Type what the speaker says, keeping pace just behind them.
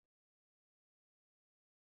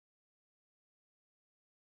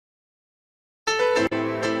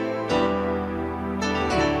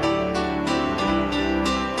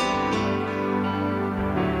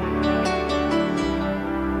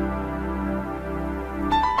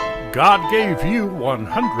God gave you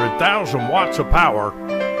 100,000 watts of power,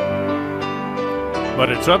 but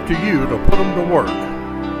it's up to you to put them to work.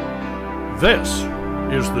 This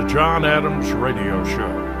is the John Adams Radio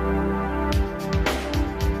Show.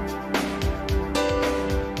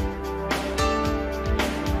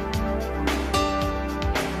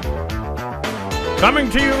 Coming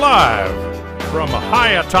to you live from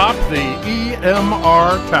high atop the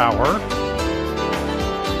EMR Tower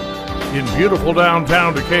in beautiful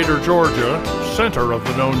downtown Decatur, Georgia, center of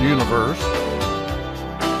the known universe.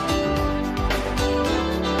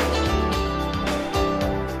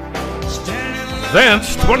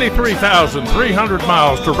 Thence, 23,300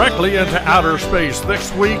 miles directly into outer space.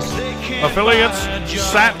 This week, affiliates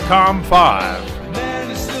Satcom 5.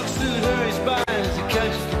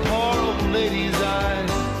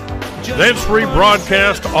 Thence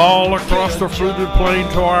rebroadcast all across the fruited plain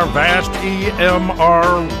to our vast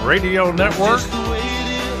EMR radio network.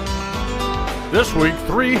 This week,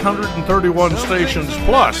 331 stations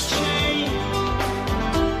plus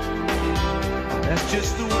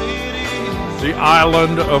the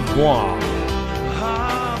island of Guam.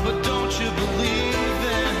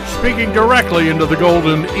 Speaking directly into the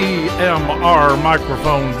golden EMR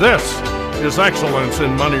microphone, this is Excellence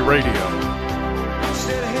in Money Radio.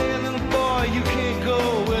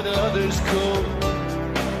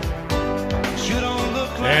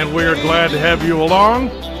 And we are glad to have you along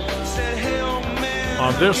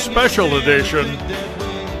on this special edition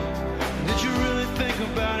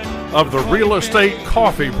of the Real Estate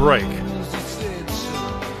Coffee Break.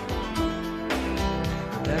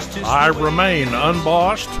 I remain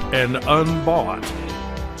unbossed and unbought,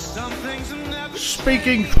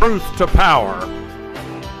 speaking truth to power,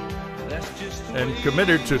 and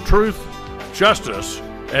committed to truth, justice,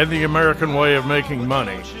 and the American way of making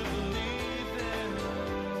money.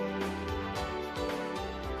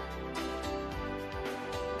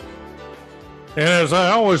 And as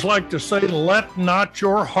I always like to say, let not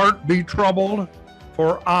your heart be troubled,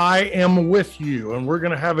 for I am with you. And we're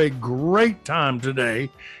going to have a great time today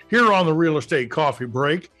here on the Real Estate Coffee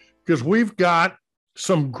Break, because we've got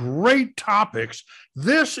some great topics.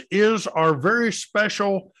 This is our very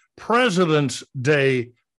special President's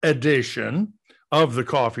Day edition of the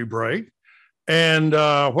Coffee Break. And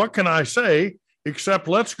what can I say, except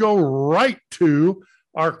let's go right to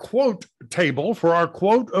our quote table for our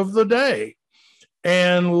quote of the day.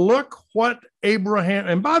 And look what Abraham,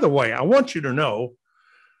 and by the way, I want you to know,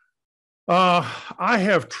 I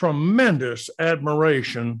have tremendous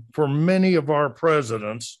admiration for many of our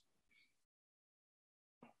presidents,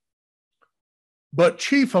 but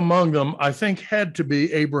chief among them, I think, had to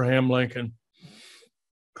be Abraham Lincoln,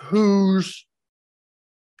 whose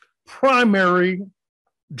primary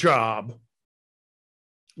job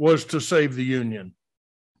was to save the Union.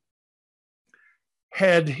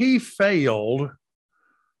 Had he failed,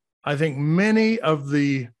 I think many of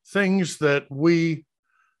the things that we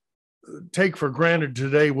take for granted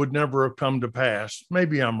today would never have come to pass.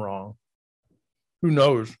 Maybe I'm wrong. Who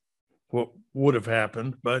knows what would have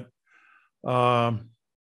happened? But in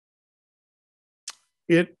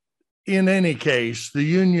any case, the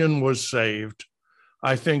Union was saved,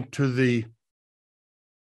 I think, to the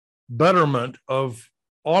betterment of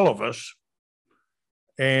all of us.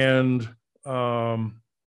 And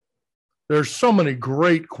there's so many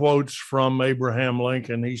great quotes from Abraham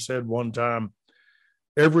Lincoln. He said one time,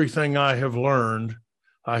 "Everything I have learned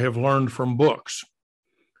from books."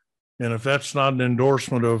 And if that's not an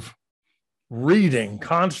endorsement of reading,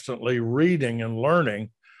 constantly reading and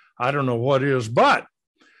learning, I don't know what is. But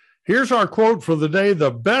here's our quote for the day.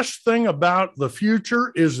 The best thing about the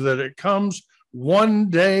future is that it comes one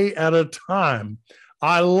day at a time.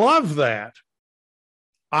 I love that.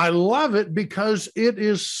 I love it because it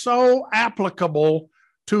is so applicable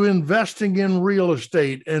to investing in real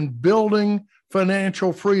estate and building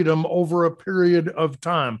financial freedom over a period of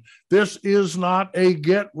time. This is not a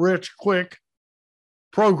get-rich-quick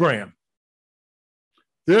program.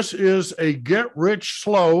 This is a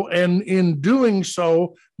get-rich-slow, and in doing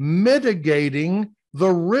so, mitigating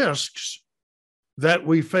the risks that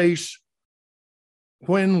we face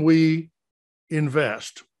when we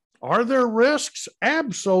invest. Are there risks?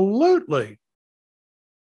 Absolutely.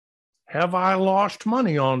 Have I lost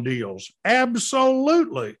money on deals?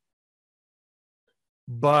 Absolutely.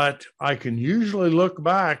 But I can usually look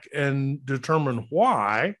back and determine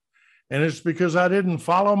why, and it's because I didn't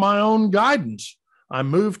follow my own guidance. I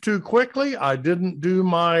moved too quickly. I didn't do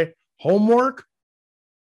my homework,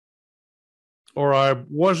 or I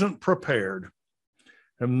wasn't prepared.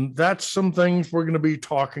 And that's some things we're going to be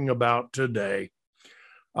talking about today.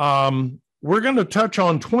 we're going to touch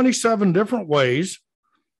on 27 different ways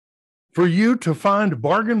for you to find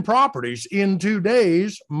bargain properties in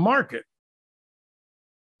today's market.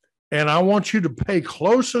 And I want you to pay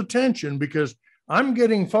close attention because I'm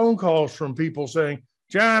getting phone calls from people saying,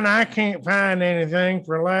 John, I can't find anything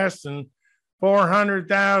for less than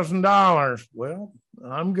 $400,000. Well,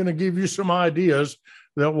 I'm going to give you some ideas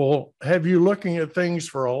that will have you looking at things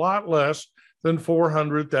for a lot less than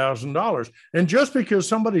 $400,000. And just because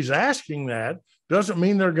somebody's asking that doesn't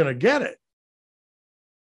mean they're going to get it.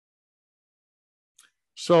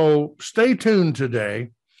 So stay tuned today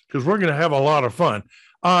because we're going to have a lot of fun.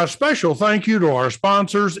 Special thank you to our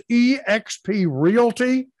sponsors, eXp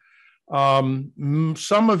Realty.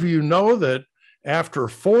 Some of you know that after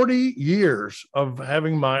 40 years of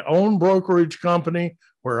having my own brokerage company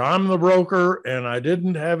where I'm the broker and I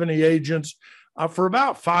didn't have any agents, for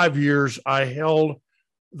about 5 years, I held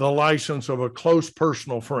the license of a close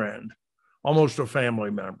personal friend, almost a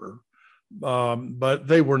family member. But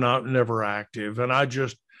they were never active, and I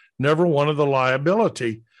just never wanted the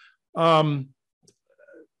liability. eXp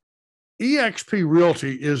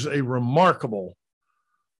Realty is a remarkable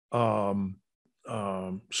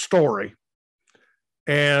story,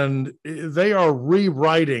 and they are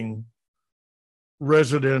rewriting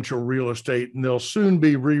residential real estate, and they'll soon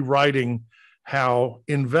be rewriting how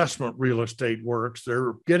investment real estate works.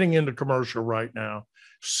 They're getting into commercial right now.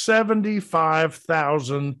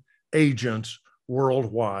 75,000 agents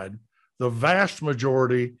worldwide, the vast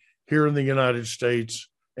majority here in the United States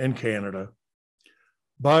and Canada.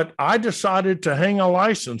 But I decided to hang a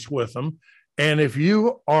license with them. And if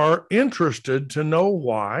you are interested to know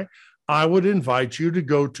why, I would invite you to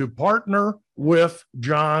go to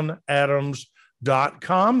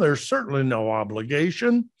partnerwithjohnadams.com. There's certainly no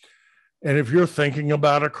obligation. And if you're thinking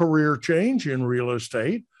about a career change in real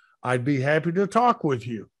estate, I'd be happy to talk with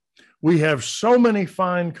you. We have so many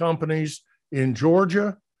fine companies in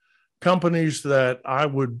Georgia, companies that I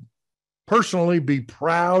would personally be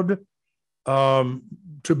proud to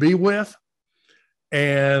be with.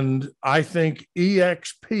 And I think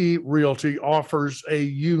eXp Realty offers a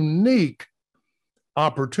unique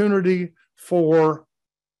opportunity for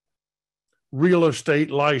real estate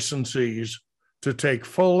licensees to take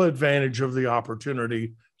full advantage of the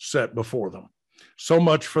opportunity set before them. So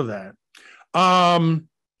much for that.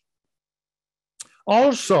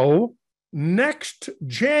 Also, next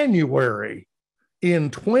January in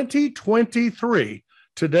 2023,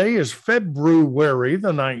 today is February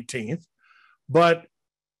the 19th, but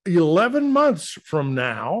 11 months from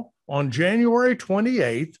now, on January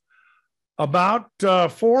 28th, about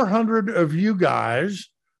 400 of you guys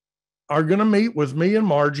are going to meet with me and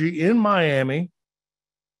Margie in Miami.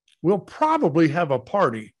 We'll probably have a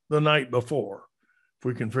party the night before, if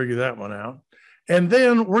we can figure that one out. And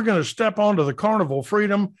then we're going to step onto the Carnival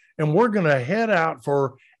Freedom, and we're going to head out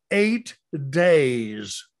for 8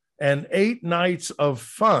 days and 8 nights of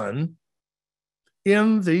fun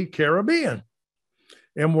in the Caribbean.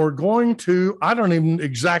 And we're going to, I don't even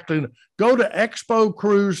exactly, go to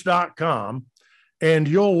expocruise.com and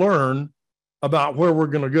you'll learn about where we're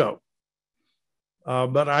going to go.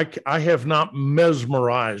 But I have not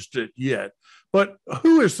mesmerized it yet. But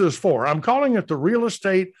who is this for? I'm calling it the Real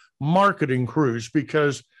Estate Marketing Cruise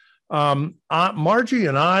because Margie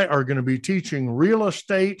and I are going to be teaching real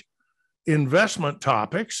estate investment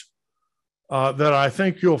topics that I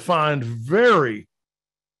think you'll find very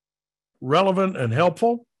relevant and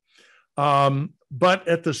helpful. But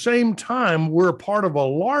at the same time, we're part of a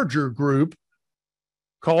larger group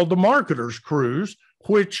called the Marketers Cruise,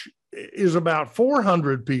 which is about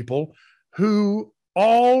 400 people who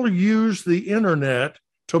all use the internet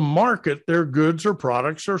to market their goods or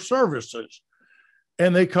products or services.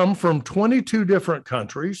 And they come from 22 different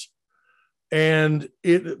countries. And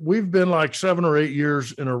we've been like 7 or 8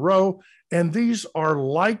 years in a row. And these are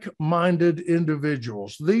like-minded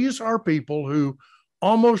individuals. These are people who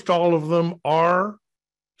almost all of them are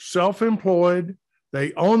self-employed.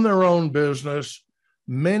 They own their own business.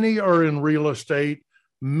 Many are in real estate.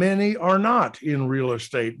 Many are not in real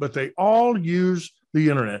estate, but they all use the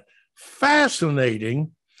internet.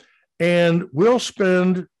 Fascinating. And we'll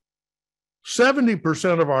spend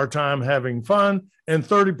 70% of our time having fun and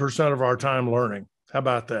 30% of our time learning. How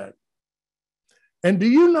about that? And do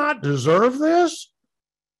you not deserve this?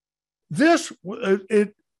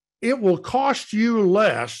 It will cost you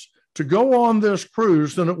less to go on this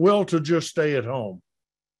cruise than it will to just stay at home.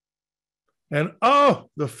 And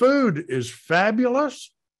the food is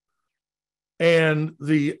fabulous. And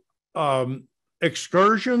the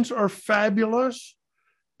excursions are fabulous.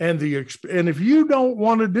 And if you don't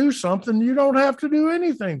want to do something, you don't have to do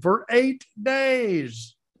anything for 8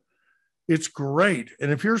 days. It's great.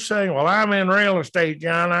 And if you're saying, well, I'm in real estate,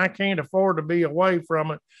 John, I can't afford to be away from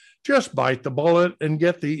it, just bite the bullet and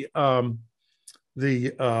get the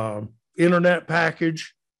internet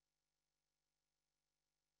package.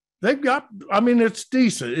 They've got, it's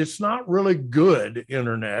decent. It's not really good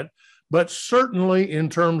internet, but certainly in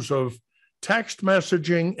terms of text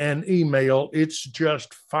messaging and email, it's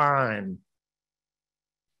just fine.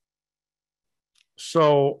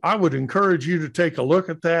 So I would encourage you to take a look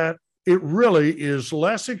at that. It really is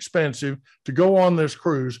less expensive to go on this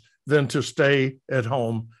cruise than to stay at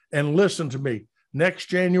home. And listen to me, next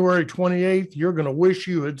January 28th, you're going to wish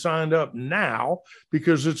you had signed up now,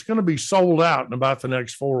 because it's going to be sold out in about the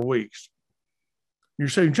next 4 weeks. You're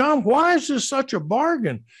saying, John, why is this such a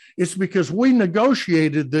bargain? It's because we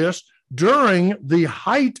negotiated this during the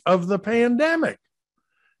height of the pandemic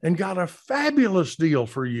and got a fabulous deal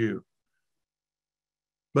for you.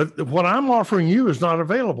 But what I'm offering you is not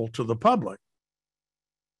available to the public.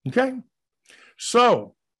 Okay?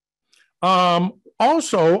 So,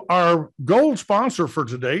 also, our gold sponsor for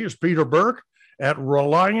today is Peter Burke at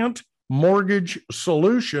Reliant Mortgage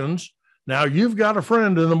Solutions. Now, you've got a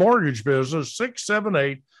friend in the mortgage business,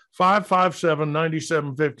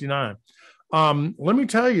 678-557-9759. Let me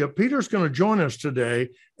tell you, Peter's going to join us today,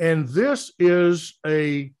 and this is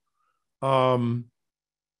a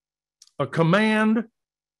command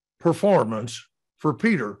performance for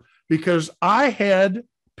Peter, because I had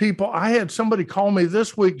somebody call me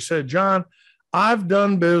this week, said, John, I've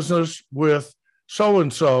done business with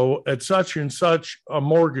so-and-so at such and such a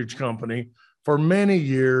mortgage company for many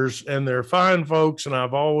years, and they're fine folks, and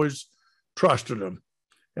I've always trusted them.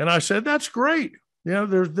 And I said, that's great. There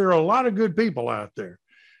are a lot of good people out there.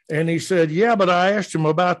 And he said, yeah, but I asked him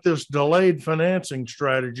about this delayed financing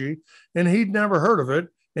strategy, and he'd never heard of it.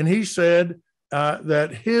 And he said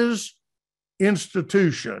that his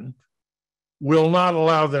institution will not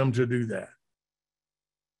allow them to do that.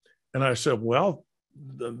 And I said, well,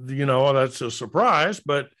 that's a surprise,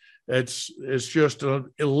 but it's just a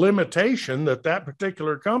limitation that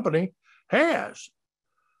particular company has.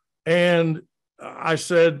 And I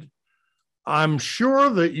said, I'm sure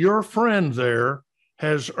that your friend there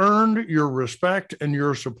has earned your respect and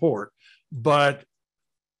your support, but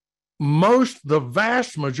the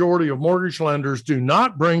vast majority of mortgage lenders do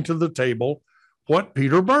not bring to the table what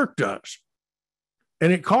Peter Burke does.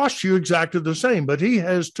 And it costs you exactly the same, but he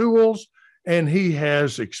has tools and he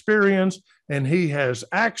has experience and he has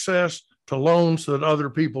access to loans that other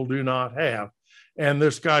people do not have. And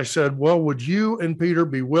this guy said, well, would you and Peter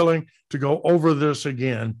be willing to go over this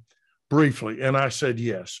again briefly? And I said,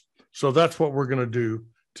 yes. So that's what we're going to do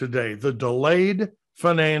today. The delayed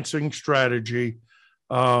financing strategy.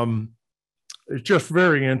 It's just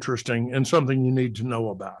very interesting and something you need to know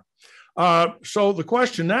about. So the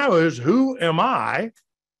question now is, who am I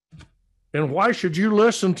and why should you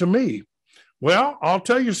listen to me? Well, I'll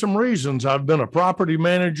tell you some reasons. I've been a property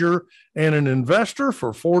manager and an investor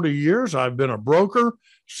for 40 years. I've been a broker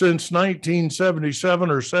since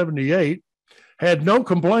 1977 or 78. Had no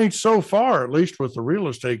complaints so far, at least with the Real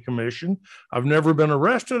Estate Commission. I've never been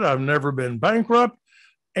arrested. I've never been bankrupt.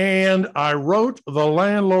 And I wrote the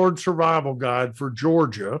Landlord Survival Guide for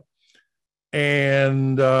Georgia.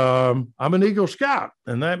 And I'm an Eagle Scout,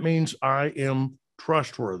 and that means I am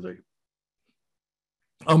trustworthy,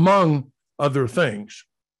 among other things,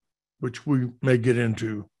 which we may get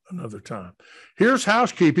into another time. Here's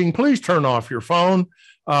housekeeping. Please turn off your phone.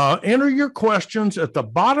 Enter your questions at the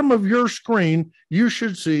bottom of your screen. You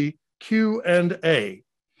should see Q&A.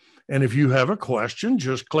 And if you have a question,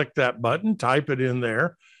 just click that button, type it in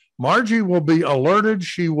there. Margie will be alerted.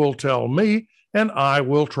 She will tell me, and I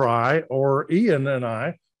will try, or Ian and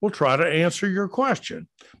I will try to answer your question.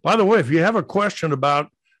 By the way, if you have a question about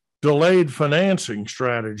delayed financing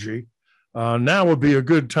strategy, now would be a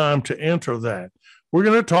good time to enter that. We're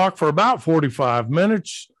going to talk for about 45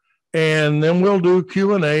 minutes, and then we'll do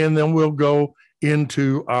Q&A, and then we'll go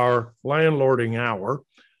into our landlording hour.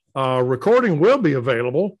 Recording will be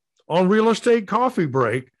available on Real Estate Coffee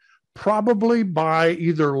Break, probably by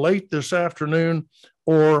either late this afternoon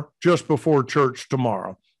or just before church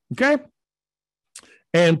tomorrow. Okay?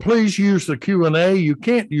 And please use the Q&A. You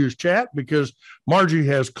can't use chat because Margie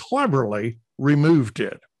has cleverly removed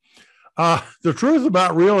it. The truth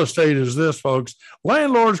about real estate is this, folks.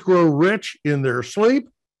 Landlords grow rich in their sleep.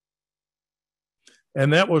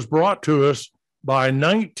 And that was brought to us by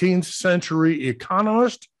 19th century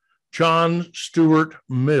economist John Stuart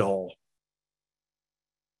Mill.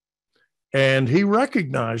 And he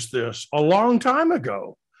recognized this a long time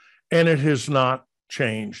ago. and it has not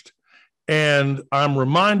changed. And I'm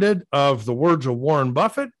reminded of the words of Warren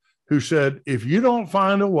Buffett, who said, if you don't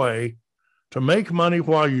find a way to make money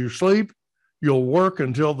while you sleep, you'll work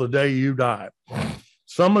until the day you die.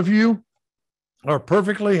 Some of you are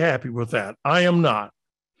perfectly happy with that. I am not.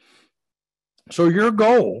 So your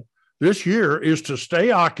goal this year is to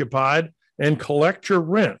stay occupied and collect your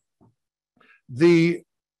rent. The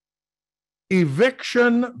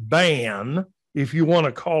eviction ban, if you want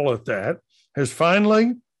to call it that, has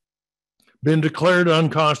finally been declared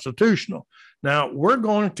unconstitutional. Now, we're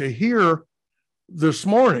going to hear this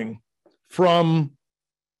morning from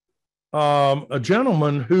a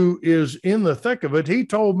gentleman who is in the thick of it. He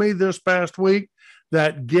told me this past week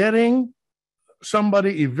that getting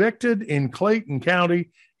somebody evicted in Clayton County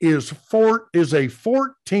is a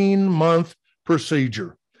 14-month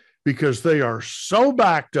procedure because they are so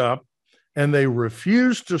backed up and they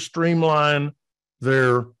refuse to streamline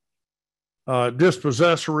their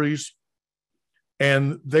dispossessories,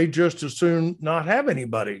 and they just as soon not have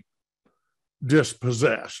anybody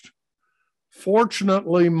dispossessed.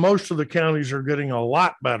 Fortunately, most of the counties are getting a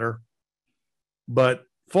lot better, but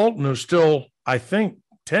Fulton is still, I think,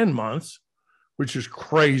 10 months, which is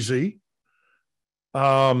crazy.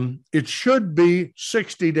 It should be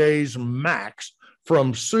 60 days max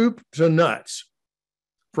from soup to nuts,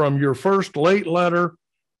 from your first late letter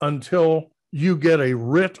until you get a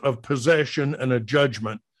writ of possession and a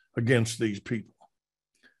judgment against these people.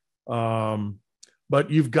 But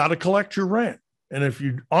you've got to collect your rent. And if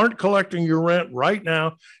you aren't collecting your rent right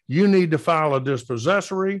now, you need to file a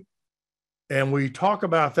dispossessory. And we talk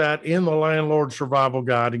about that in the Landlord Survival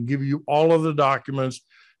Guide and give you all of the documents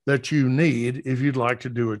that you need if you'd like to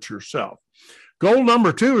do it yourself. Goal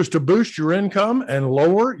number 2 is to boost your income and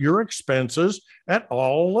lower your expenses at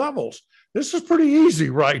all levels. This is pretty easy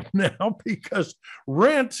right now because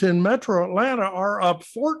rents in Metro Atlanta are up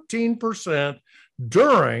 14%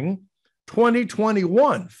 during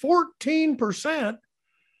 2021, 14%.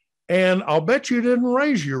 And I'll bet you didn't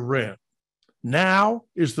raise your rent. Now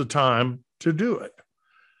is the time to do it.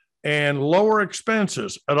 And lower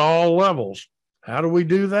expenses at all levels. How do we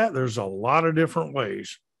do that? There's a lot of different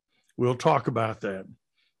ways. We'll talk about that.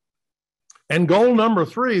 And goal number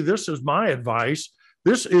 3, this is my advice.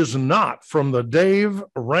 This is not from the Dave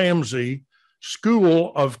Ramsey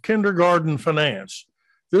School of Kindergarten Finance.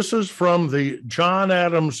 This is from the John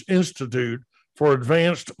Adams Institute for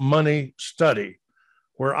Advanced Money Study,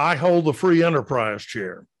 where I hold the free enterprise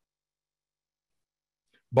chair.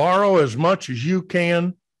 Borrow as much as you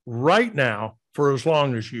can right now for as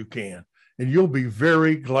long as you can, and you'll be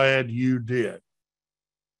very glad you did.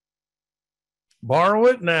 Borrow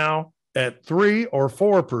it now at 3 or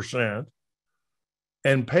 4%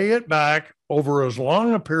 and pay it back over as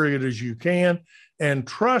long a period as you can. And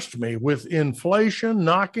trust me, with inflation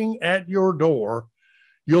knocking at your door,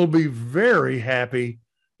 you'll be very happy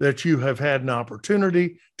that you have had an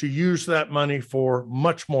opportunity to use that money for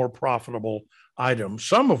much more profitable items,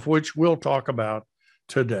 some of which we'll talk about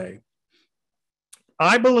today.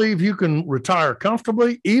 I believe you can retire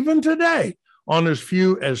comfortably, even today, on as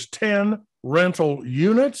few as 10 rental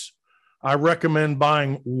units. I recommend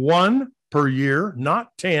buying 1 per year,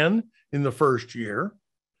 not 10 in the first year.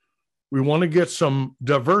 We want to get some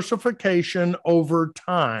diversification over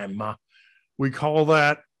time. We call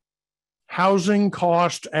that housing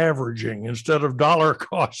cost averaging instead of dollar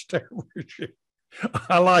cost averaging.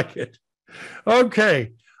 I like it.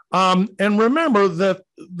 Okay. And remember that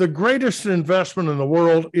the greatest investment in the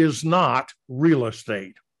world is not real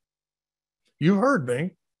estate. You heard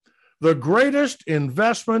me. The greatest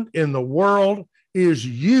investment in the world is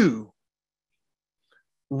you.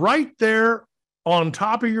 Right there on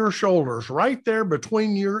top of your shoulders, right there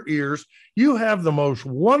between your ears, you have the most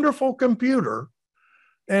wonderful computer.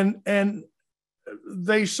 And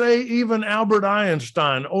they say even Albert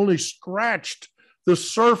Einstein only scratched the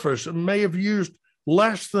surface and may have used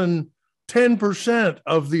less than 10%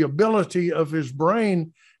 of the ability of his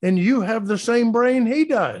brain, and you have the same brain he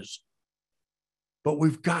does. But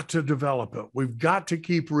we've got to develop it. We've got to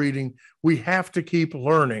keep reading. We have to keep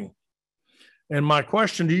learning. And my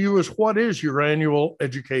question to you is, what is your annual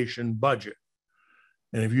education budget?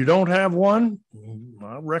 And if you don't have one,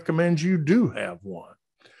 I recommend you do have one.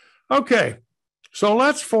 Okay, so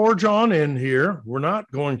let's forge on in here. We're not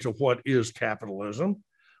going to what is capitalism.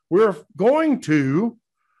 We're going to,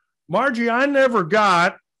 Margie, I never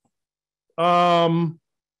got the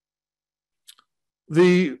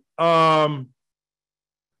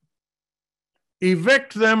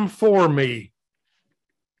evict them for me.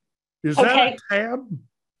 Is that a tab?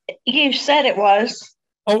 You said it was.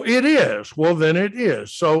 Oh, it is. Well, then it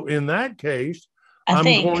is. So in that case, I I'm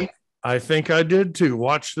think going, I think I did too.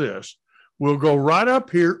 Watch this. We'll go right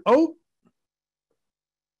up here. Oh,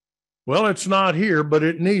 well, it's not here, but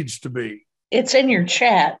it needs to be. it's in your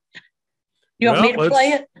chat. You want me Well, to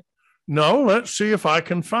play let's, it? no, let's see if I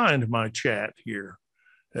can find my chat here.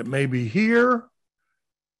 It may be here.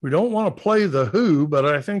 We don't want to play the Who, but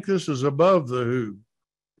I think this is above the Who.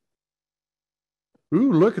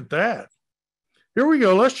 Ooh, look at that. Here we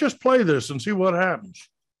go. Let's just play this and see what happens.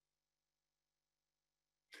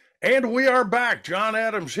 And we are back. John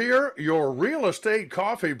Adams here, your real estate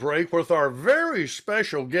coffee break with our very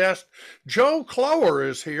special guest. Joe Clower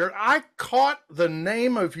is here. I caught the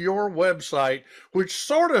name of your website, which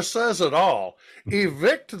sort of says it all,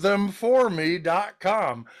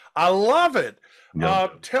 evictthemforme.com. I love it.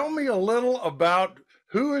 Tell me a little about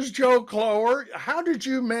who is Joe Clower? How did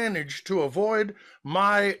you manage to avoid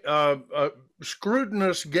my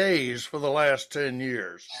scrutinous gaze for the last 10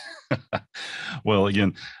 years? Well,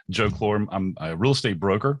 again, Joe Clower, I'm a real estate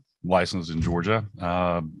broker licensed in Georgia.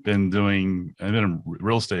 I've been a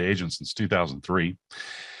real estate agent since 2003.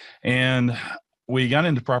 And we got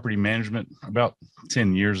into property management about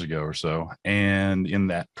 10 years ago or so. And in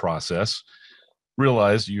that process,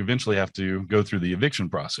 realized you eventually have to go through the eviction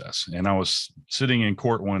process. And I was sitting in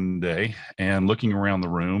court one day and looking around the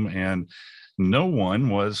room, and no one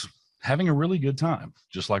was having a really good time.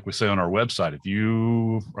 Just like we say on our website, if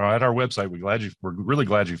you are at our website, we're really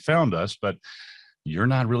glad you found us, but you're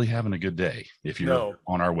not really having a good day if you're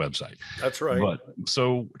on our website. That's right. But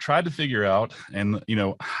so tried to figure out, and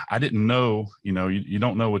I didn't know, you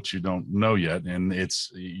don't know what you don't know yet. And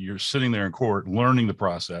you're sitting there in court learning the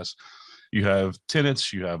process. You have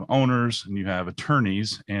tenants, you have owners, and you have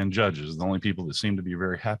attorneys and judges. The only people that seemed to be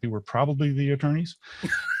very happy were probably the attorneys.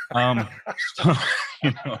 So,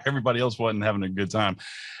 everybody else wasn't having a good time.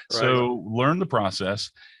 Right. So learned the process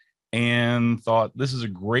and thought this is a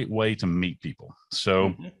great way to meet people.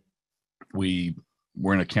 So we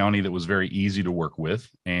were in a county that was very easy to work with.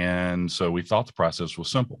 And so we thought the process was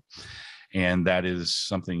simple. And that is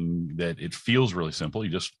something that it feels really simple. You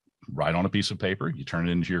just write on a piece of paper, you turn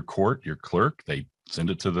it into your clerk, they send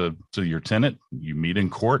it to your tenant, you meet in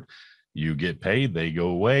court, you get paid, they go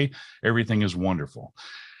away, everything is wonderful.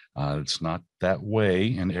 It's not that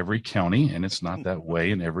way in every county, and it's not that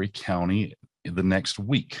way in every county the next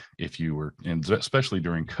week if you were especially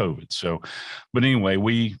during COVID. So, but anyway,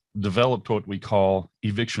 we developed what we call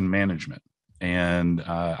eviction management. And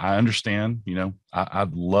I understand,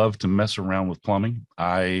 I'd love to mess around with plumbing.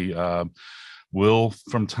 I will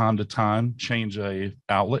from time to time change a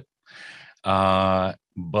outlet.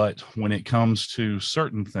 But when it comes to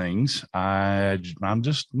certain things, I'm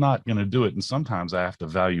just not going to do it. And sometimes I have to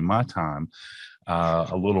value my time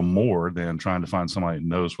a little more than trying to find somebody that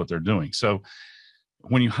knows what they're doing. So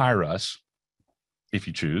when you hire us, if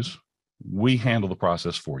you choose, we handle the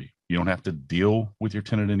process for you. You don't have to deal with your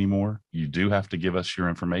tenant anymore. You do have to give us your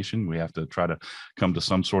information. We have to try to come to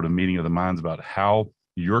some sort of meeting of the minds about how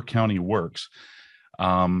your county works.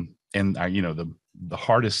 The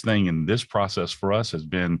hardest thing in this process for us has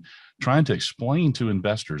been trying to explain to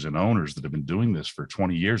investors and owners that have been doing this for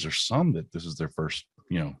 20 years, or some that this is their first,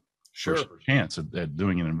 first chance at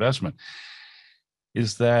doing an investment,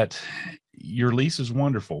 is that your lease is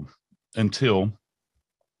wonderful until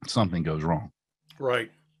something goes wrong.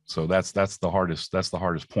 Right. So that's the hardest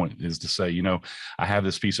point, is to say, I have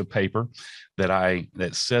this piece of paper that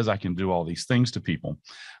says I can do all these things to people,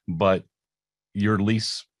 but your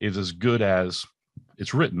lease is as good as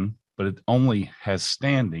it's written, but it only has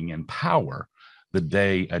standing and power the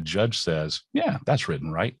day a judge says, yeah, that's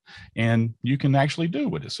written right, and you can actually do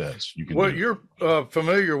what it says you can do. You're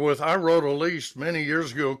familiar with, I wrote a lease many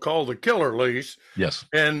years ago called the killer lease. Yes.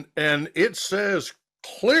 And it says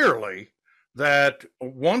clearly that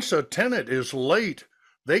once a tenant is late,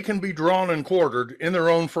 they can be drawn and quartered in their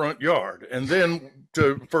own front yard. And then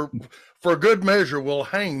for good measure, we'll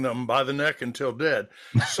hang them by the neck until dead.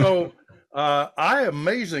 So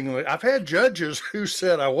I've had judges who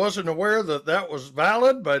said I wasn't aware that was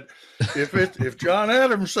valid, but if John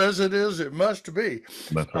Adams says it is, it must be.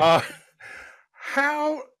 That's right.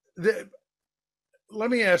 Let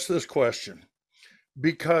me ask this question,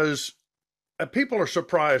 because people are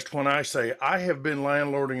surprised when I say I have been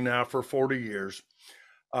landlording now for 40 years.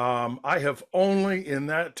 I have only in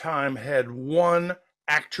that time had one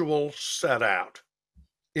actual set out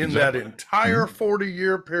in that entire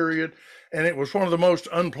 40-year period. And it was one of the most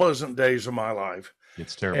unpleasant days of my life.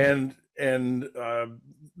 It's terrible. And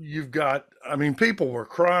you've got, people were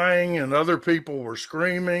crying and other people were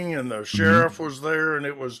screaming, and the sheriff was there, and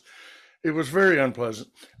it was It was very unpleasant.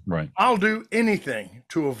 Right. I'll do anything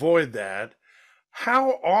to avoid that.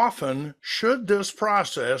 How often should this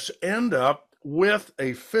process end up with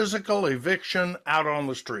a physical eviction out on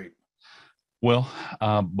the street? Well,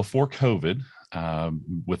 before COVID,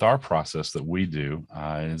 with our process that we do,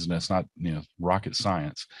 it's not rocket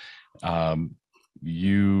science.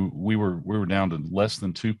 We were down to less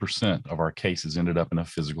than 2% of our cases ended up in a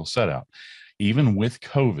physical set out. Even with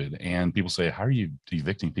COVID, and people say, how are you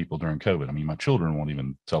evicting people during COVID? I mean, my children won't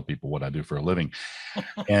even tell people what I do for a living.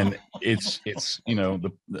 And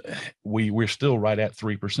we're still right at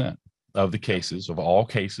 3% of the cases, of all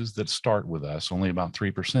cases that start with us. Only about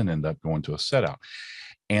 3% end up going to a set out.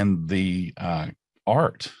 And the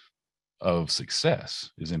art of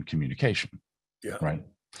success is in communication. Yeah. Right.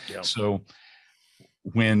 Yeah. So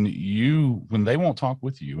when they won't talk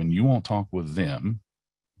with you and you won't talk with them,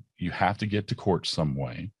 you have to get to court some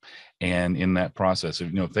way. And in that process,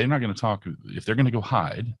 if they're not going to talk, if they're going to go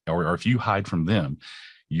hide, or if you hide from them,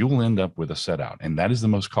 you'll end up with a set out. And that is the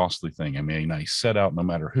most costly thing. I mean, a set out, no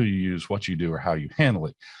matter who you use, what you do, or how you handle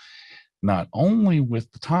it, not only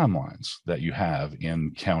with the timelines that you have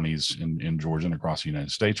in counties in Georgia and across the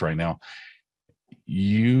United States right now,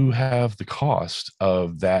 you have the cost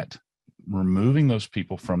of that, removing those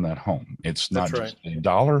people from that home. It's not just a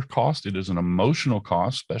dollar cost, it is an emotional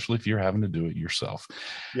cost, especially if you're having to do it yourself.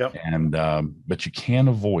 Yep. And but you can't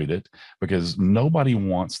avoid it, because nobody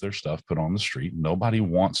wants their stuff put on the street. Nobody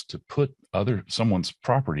wants to put someone's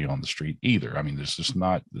property on the street either. I mean, it's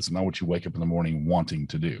not what you wake up in the morning wanting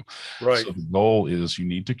to do. Right. So the goal is you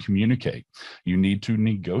need to communicate, you need to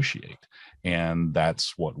negotiate. And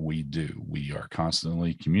that's what we do. We are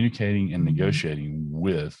constantly communicating and negotiating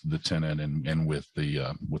with the tenant and with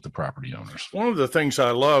the property owners. One of the things I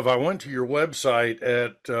love, I went to your website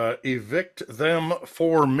at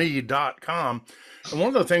evictthemforme.com. And one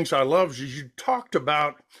of the things I love is you talked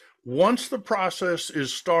about, once the process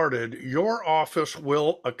is started, your office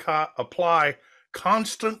will apply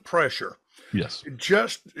constant pressure. Yes.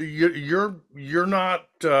 Just you're not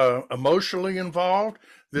emotionally involved.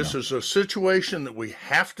 This is a situation that we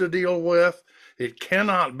have to deal with. It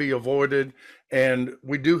cannot be avoided. And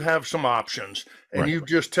we do have some options. And you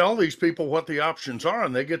just tell these people what the options are,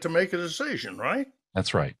 and they get to make a decision, right?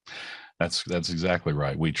 That's right. That's exactly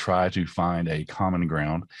right. We try to find a common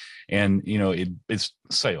ground, and it's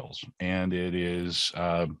sales, and it is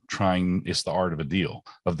it's the art of the deal.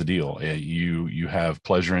 You have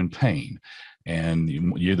pleasure and pain, and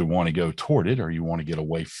you either want to go toward it or you want to get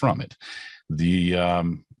away from it. You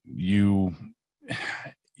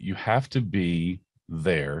have to be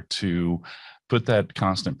there to put that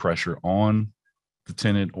constant pressure on the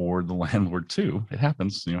tenant or the landlord too. It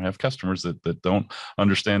happens, have customers that don't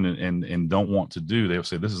understand and don't want to do. They'll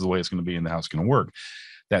say, this is the way it's going to be and the house is going to work.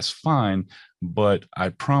 That's fine. But I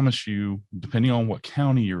promise you, depending on what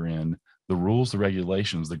county you're in, the rules, the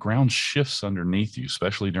regulations, the ground shifts underneath you,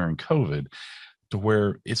 especially during COVID, to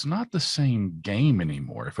where it's not the same game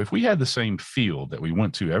anymore. If we had the same field that we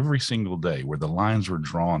went to every single day, where the lines were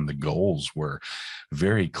drawn, the goals were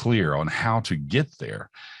very clear on how to get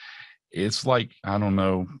there, it's like, I don't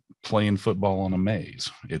know, playing football on a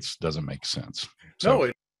maze. It doesn't make sense.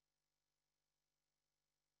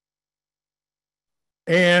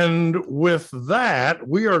 And with that,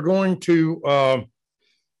 we are going to,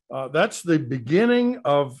 that's the beginning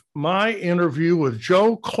of my interview with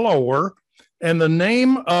Joe Clower. And the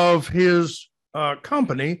name of his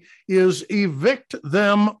company is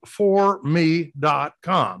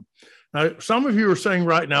evictthemforme.com. Now, some of you are saying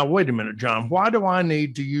right now, wait a minute, John, why do I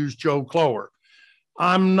need to use Joe Clower?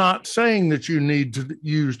 I'm not saying that you need to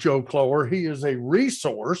use Joe Clower. He is a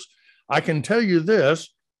resource. I can tell you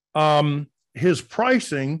this, his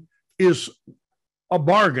pricing is a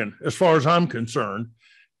bargain as far as I'm concerned.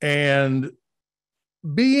 And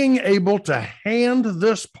being able to hand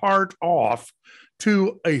this part off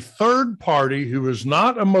to a third party who is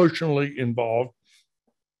not emotionally involved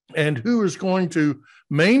and who is going to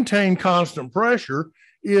maintain constant pressure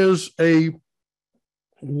is a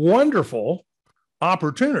wonderful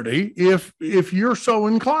opportunity if you're so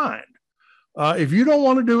inclined. If you don't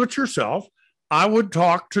want to do it yourself, I would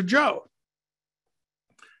talk to Joe.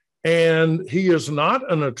 And he is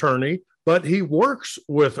not an attorney, but he works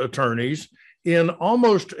with attorneys in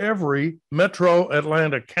almost every metro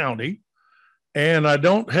Atlanta county. And I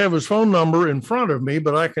don't have his phone number in front of me,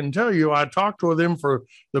 but I can tell you I talked with him for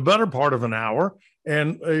the better part of an hour.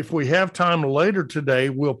 And if we have time later today,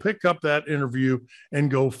 we'll pick up that interview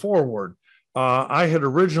and go forward. I had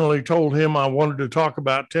originally told him I wanted to talk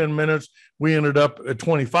about 10 minutes. We ended up at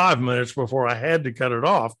 25 minutes before I had to cut it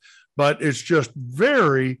off. But it's just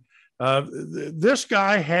very This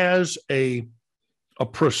guy has a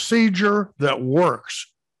procedure that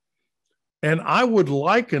works. And I would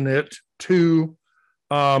liken it to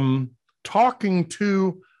talking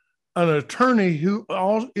to an attorney who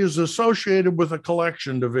is associated with a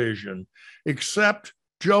collection division, except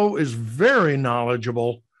Joe is very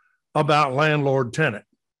knowledgeable about landlord-tenant.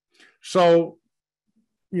 So,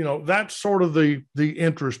 you know, that's sort of the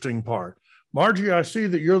interesting part. Margie, I see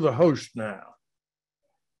that you're the host now.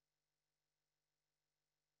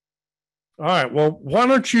 All right, well, why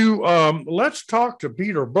don't you, let's talk to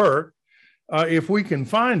Peter Burke, if we can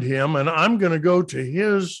find him, and I'm going to go to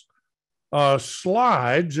his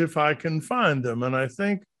slides if I can find them. And I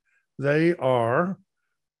think they are,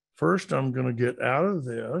 first I'm going to get out of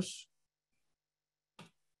this.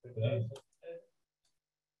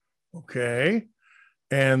 Okay.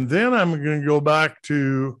 And then I'm going to go back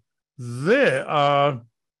to this. I'm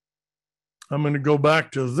going to go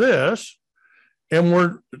back to this.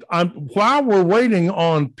 And while we're waiting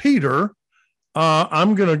on Peter,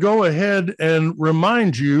 I'm going to go ahead and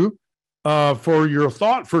remind you for your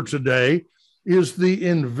thought for today is the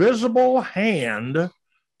invisible hand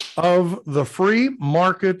of the free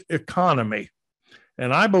market economy.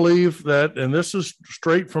 And I believe that, and this is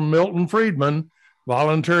straight from Milton Friedman,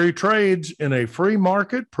 voluntary trades in a free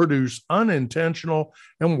market produce unintentional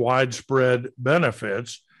and widespread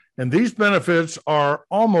benefits. And these benefits are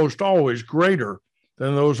almost always greater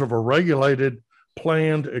than those of a regulated,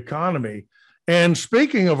 planned economy. And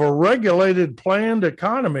speaking of a regulated, planned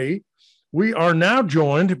economy, we are now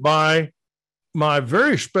joined by my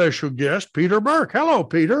very special guest, Peter Burke. Hello,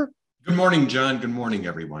 Peter. Good morning, John. Good morning,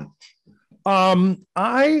 everyone.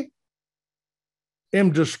 I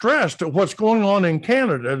am distressed at what's going on in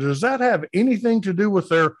Canada. Does that have anything to do with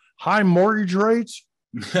their high mortgage rates?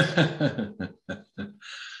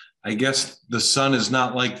 I guess the son is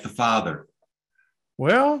not like the father.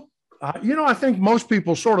 Well, you know, I think most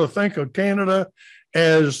people sort of think of Canada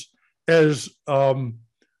as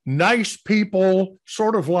nice people,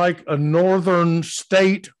 sort of like a northern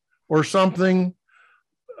state or something,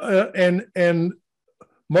 and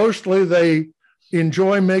mostly they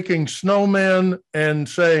enjoy making snowmen and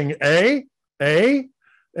saying "eh,"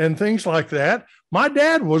 and things like that. My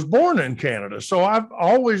dad was born in Canada, so I've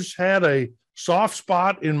always had a soft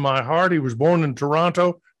spot in my heart. He was born in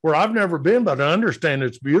Toronto, where I've never been, but I understand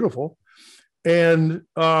it's beautiful. And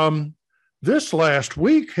this last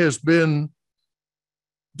week has been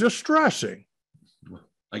distressing.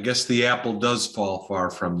 I guess the apple does fall far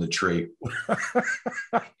from the tree.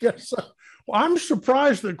 I guess so. Well, I'm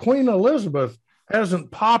surprised that Queen Elizabeth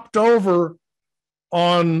hasn't popped over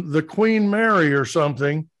on the Queen Mary or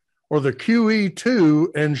something, or the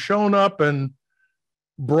QE2, and shown up and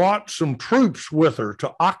brought some troops with her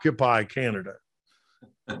to occupy Canada.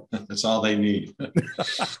 That's all they need.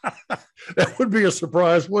 That would be a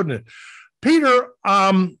surprise, wouldn't it? Peter,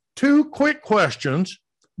 two quick questions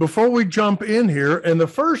before we jump in here. And the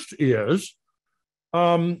first is,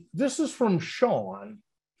 this is from Sean.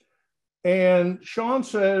 And Sean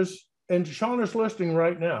says, and Sean is listening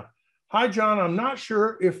right now. Hi, John. I'm not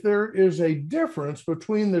sure if there is a difference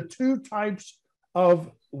between the two types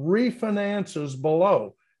of refinances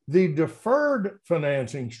below. The deferred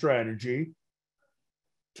financing strategy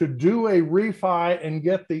to do a refi and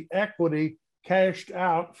get the equity cashed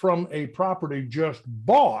out from a property just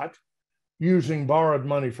bought using borrowed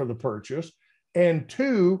money for the purchase, and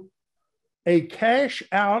two, a cash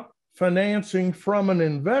out financing from an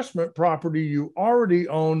investment property you already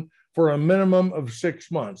own for a minimum of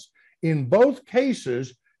 6 months. In both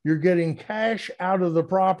cases, you're getting cash out of the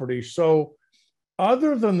property. So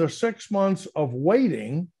other than the 6 months of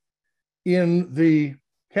waiting in the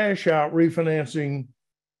cash out refinancing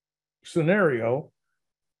scenario,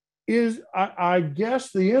 is I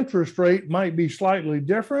guess the interest rate might be slightly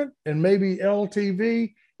different, and maybe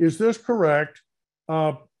LTV. Is this correct?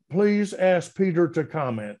 Please ask Peter to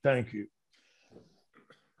comment. Thank you.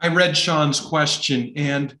 I read Sean's question,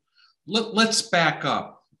 and let's back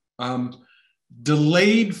up.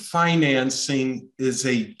 Delayed financing is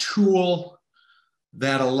a tool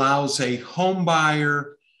that allows a home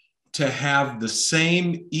buyer to have the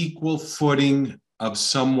same equal footing of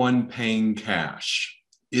someone paying cash.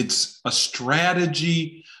 It's a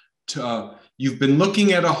strategy to, you've been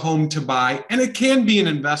looking at a home to buy, and it can be an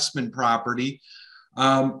investment property.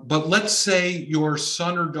 But let's say your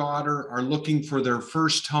son or daughter are looking for their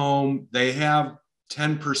first home. They have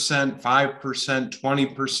 10%, 5%,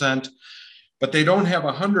 20%, but they don't have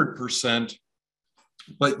 100%.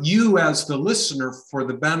 But you, as the listener, for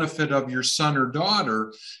the benefit of your son or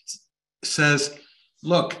daughter, says,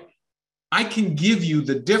 look, I can give you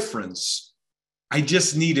the difference. I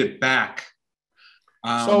just need it back.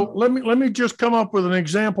 So let me just come up with an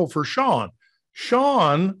example for Sean.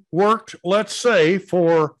 Sean worked, let's say,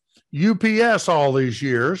 for UPS all these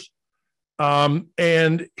years,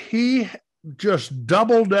 and he just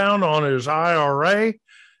doubled down on his IRA,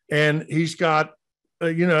 and he's got,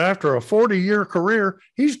 after a 40-year career,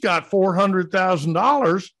 he's got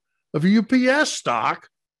 $400,000 of UPS stock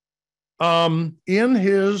in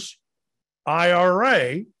his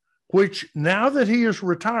IRA, which now that he is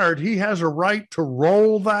retired, he has a right to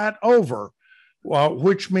roll that over,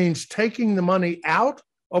 which means taking the money out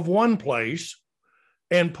of one place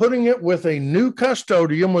and putting it with a new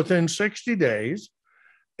custodian within 60 days.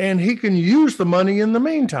 And he can use the money in the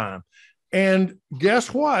meantime. And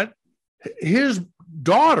guess what? His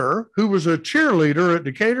daughter, who was a cheerleader at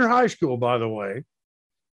Decatur High School, by the way,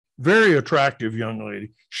 very attractive young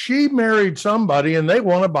lady, she married somebody and they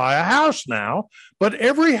want to buy a house now. But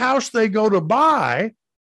every house they go to buy,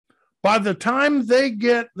 by the time they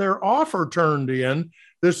get their offer turned in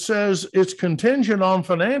that says it's contingent on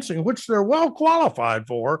financing, which they're well qualified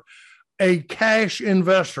for, a cash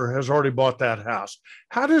investor has already bought that house.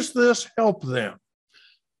 How does this help them?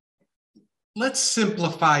 Let's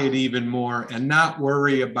simplify it even more and not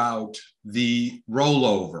worry about the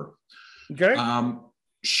rollover. Okay.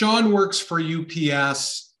 Sean works for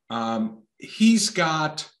UPS. He's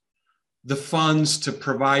got the funds to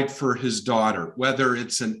provide for his daughter, whether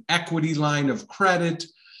it's an equity line of credit,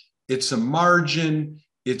 it's a margin,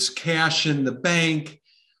 it's cash in the bank.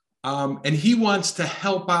 And he wants to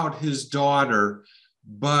help out his daughter,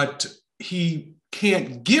 but he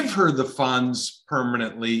can't give her the funds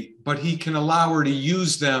permanently, but he can allow her to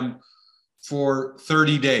use them for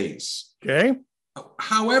 30 days. Okay.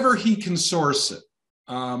 However he can source it.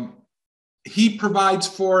 He provides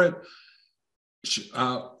for it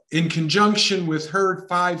in conjunction with her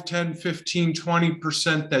 5, 10, 15,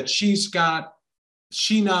 20% that she's got.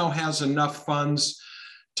 She now has enough funds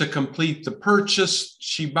to complete the purchase.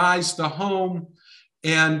 She buys the home.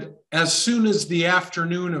 And as soon as the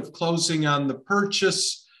afternoon of closing on the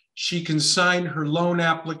purchase, she can sign her loan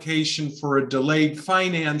application for a delayed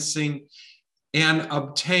financing and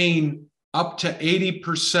obtain up to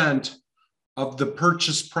 80% of the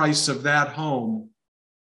purchase price of that home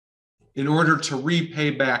in order to repay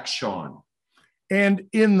back Sean. And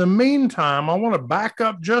in the meantime, I want to back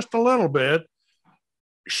up just a little bit.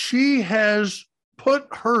 She has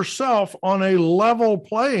put herself on a level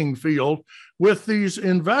playing field with these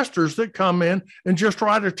investors that come in and just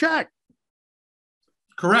write a check.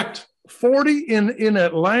 Correct. 40 in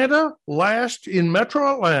Atlanta, in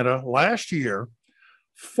Metro Atlanta last year,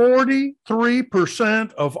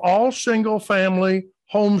 43% of all single family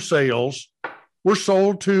home sales were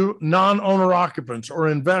sold to non-owner occupants or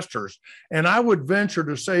investors. And I would venture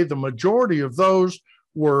to say the majority of those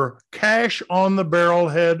were cash on the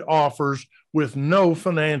barrelhead offers with no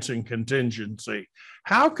financing contingency.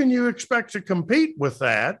 How can you expect to compete with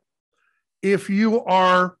that if you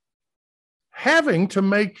are having to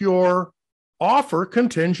make your offer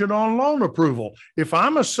contingent on loan approval? If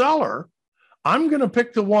I'm a seller, I'm going to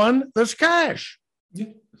pick the one that's cash. Yeah,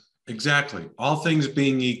 exactly. All things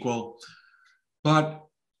being equal. But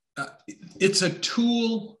it's a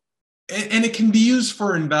tool, and it can be used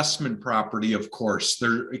for investment property, of course.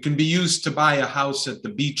 It can be used to buy a house at the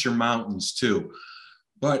beach or mountains too.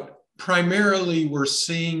 But primarily, we're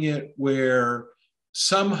seeing it where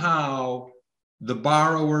somehow the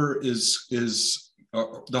borrower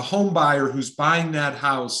the home buyer who's buying that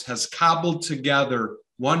house has cobbled together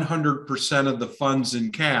 100% of the funds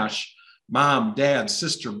in cash, mom, dad,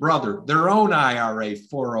 sister, brother, their own IRA,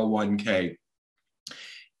 401k,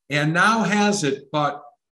 and now has it, but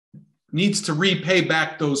needs to repay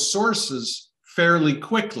back those sources fairly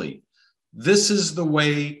quickly. This is the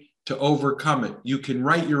way to overcome it. You can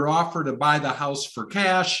write your offer to buy the house for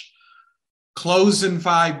cash, close in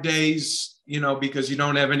 5 days, because you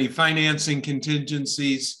don't have any financing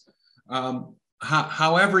contingencies.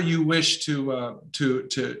 However you wish to get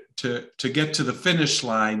to the finish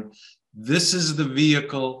line, this is the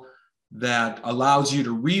vehicle that allows you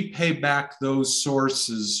to repay back those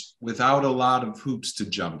sources without a lot of hoops to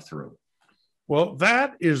jump through. Well,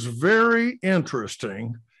 that is very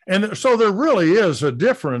interesting. And so there really is a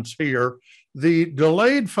difference here. The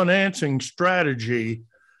delayed financing strategy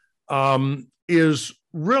is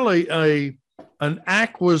really an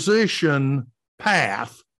acquisition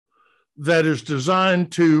path that is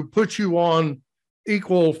designed to put you on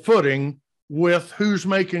equal footing with who's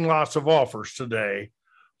making lots of offers today.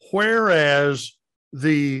 Whereas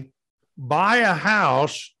the buy a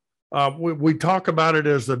house we talk about it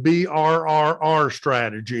as the BRRR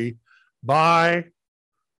strategy: buy,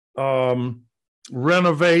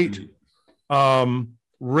 renovate,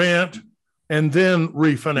 rent, and then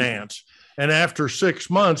refinance. And after 6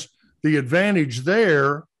 months, the advantage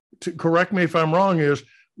there, to correct me if I'm wrong, is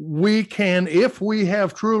we can, if we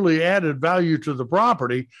have truly added value to the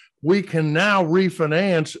property, we can now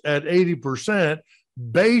refinance at 80%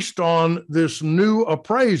 based on this new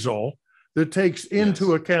appraisal that takes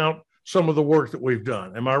into account some of the work that we've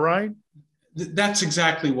done. Am I right? That's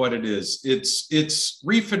exactly what it is. It's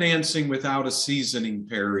refinancing without a seasoning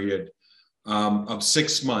period of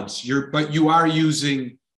 6 months. But you are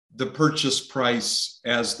using the purchase price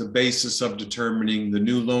as the basis of determining the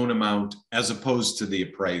new loan amount as opposed to the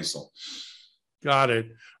appraisal. Got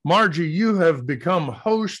it. Margie, you have become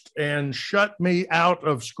host and shut me out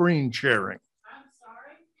of screen sharing.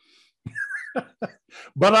 I'm sorry.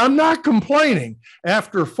 But I'm not complaining.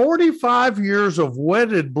 After 45 years of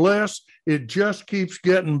wedded bliss, it just keeps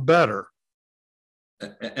getting better.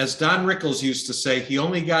 As Don Rickles used to say, he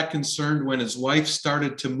only got concerned when his wife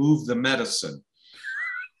started to move the medicine.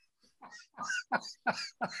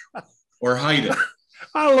 Or hide it.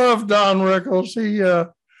 I love Don Rickles. He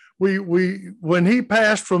when he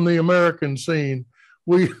passed from the American scene,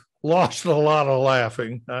 we lost a lot of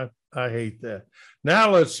laughing. I hate that.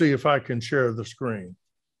 Now let's see if I can share the screen.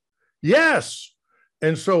 Yes.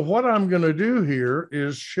 And so what I'm going to do here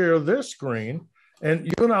is share this screen, and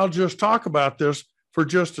you and I'll just talk about this for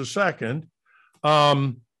just a second.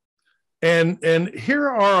 And here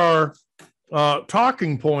are our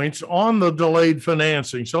talking points on the delayed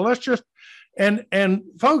financing. So let's just, and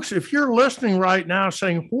folks, if you're listening right now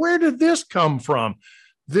saying, where did this come from?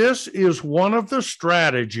 This is one of the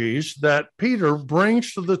strategies that Peter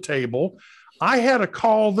brings to the table. I had a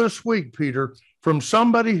call this week, Peter, from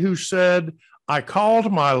somebody who said, I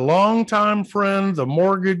called my longtime friend, the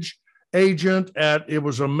mortgage agent it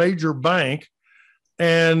was a major bank.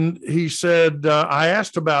 And he said, I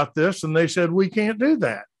asked about this and they said, we can't do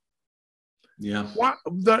that. Yeah.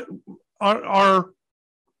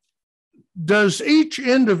 Does each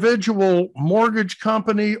individual mortgage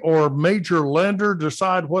company or major lender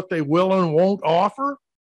decide what they will and won't offer?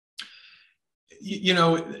 You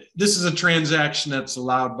know, this is a transaction that's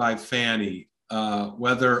allowed by Fannie.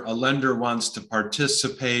 Whether a lender wants to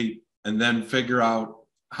participate and then figure out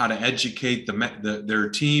how to educate their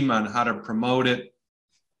team on how to promote it,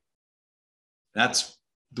 that's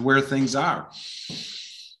where things are.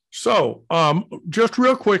 So just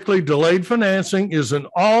real quickly, delayed financing is an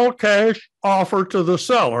all cash offer to the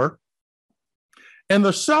seller. And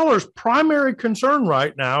the seller's primary concern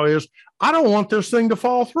right now is, I don't want this thing to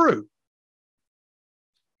fall through.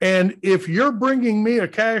 And if you're bringing me a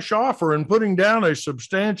cash offer and putting down a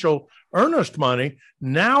substantial earnest money,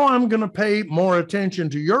 now I'm going to pay more attention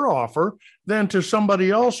to your offer than to somebody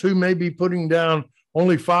else who may be putting down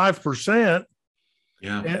only 5%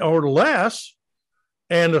 or less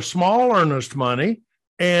and a small earnest money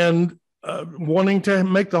and wanting to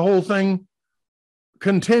make the whole thing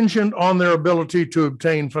contingent on their ability to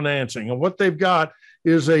obtain financing. And what they've got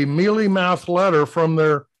is a mealy-mouthed letter from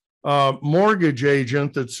their mortgage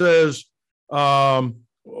agent that says,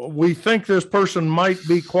 we think this person might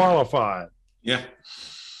be qualified. Yeah.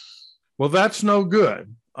 Well, that's no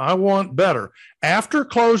good. I want better. After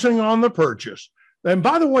closing on the purchase, and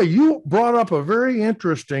by the way, you brought up a very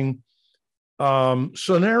interesting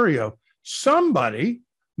scenario. Somebody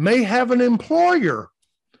may have an employer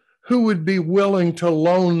who would be willing to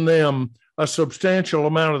loan them a substantial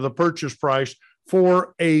amount of the purchase price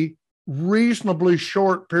for a reasonably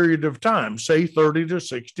short period of time, say 30 to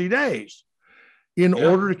 60 days, in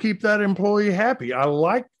order to keep that employee happy.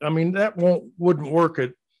 That wouldn't work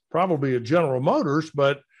at probably at General Motors,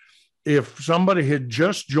 but if somebody had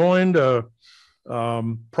just joined a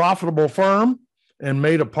profitable firm and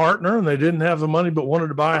made a partner and they didn't have the money but wanted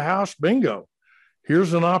to buy a house, bingo,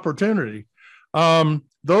 here's an opportunity.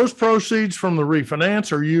 Those proceeds from the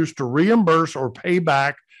refinance are used to reimburse or pay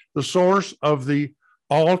back the source of the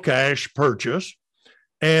all cash purchase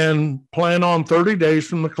and plan on 30 days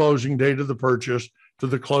from the closing date of the purchase to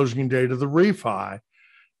the closing date of the refi.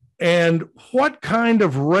 And what kind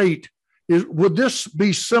of rate would this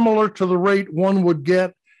be similar to the rate one would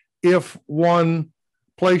get if one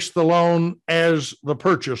placed the loan as the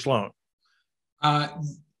purchase loan?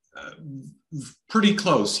 Pretty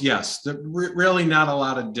close, yes. Really not a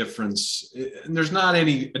lot of difference. And there's not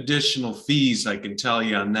any additional fees, I can tell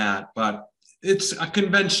you on that, but it's a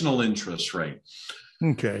conventional interest rate.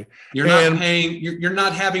 Okay. You're not paying, you're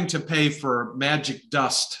not having to pay for magic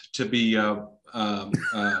dust to be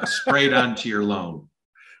sprayed onto your loan.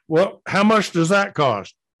 Well, how much does that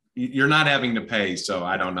cost? You're not having to pay, so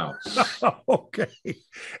I don't know. Okay.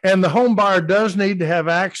 And the home buyer does need to have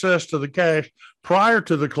access to the cash prior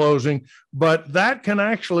to the closing, but that can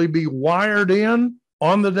actually be wired in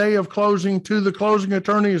on the day of closing to the closing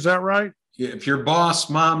attorney. Is that right? If your boss,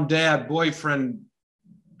 mom, dad, boyfriend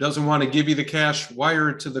doesn't want to give you the cash, wire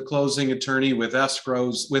it to the closing attorney with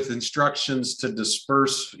escrows, with instructions to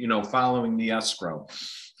disperse, following the escrow.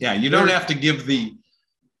 Yeah, you don't have to give the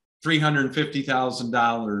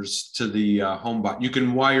 $350,000 to the home buyer. You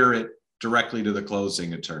can wire it directly to the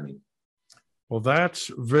closing attorney. Well,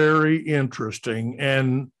 that's very interesting.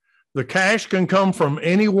 And the cash can come from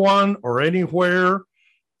anyone or anywhere.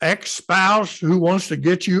 Ex-spouse who wants to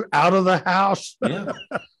get you out of the house. Yeah.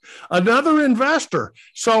 Another investor.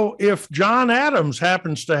 So if John Adams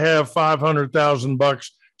happens to have $500,000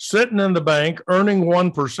 sitting in the bank earning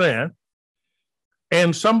 1%,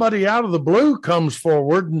 and somebody out of the blue comes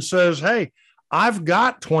forward and says, hey, I've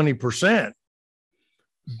got 20%,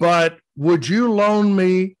 but would you loan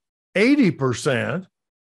me 80%?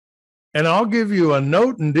 And I'll give you a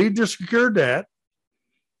note and deed to secure debt.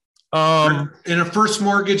 In a first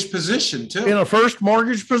mortgage position, too. In a first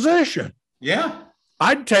mortgage position. Yeah.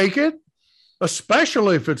 I'd take it,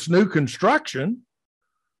 especially if it's new construction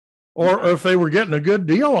or if they were getting a good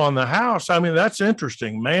deal on the house. I mean, that's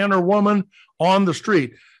interesting. Man or woman on the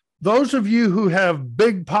street. Those of you who have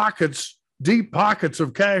big pockets, deep pockets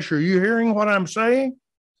of cash, are you hearing what I'm saying?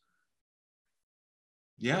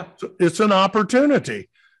 Yeah. So it's an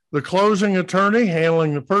opportunity. The closing attorney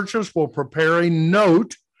handling the purchase will prepare a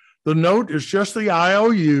note. The note is just the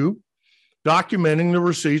IOU documenting the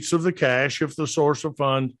receipts of the cash if the source of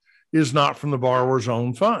fund is not from the borrower's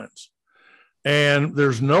own funds. And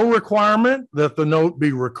there's no requirement that the note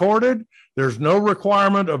be recorded. There's no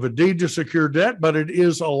requirement of a deed to secure debt, but it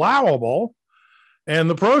is allowable. And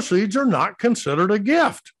the proceeds are not considered a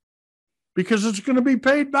gift because it's going to be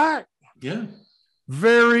paid back. Yeah.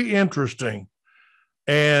 Very interesting.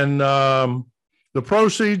 And the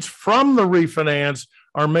proceeds from the refinance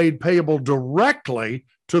are made payable directly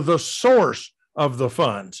to the source of the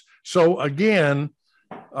funds. So again,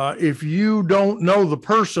 if you don't know the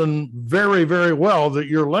person very, very well that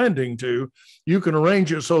you're lending to, you can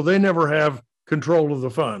arrange it so they never have control of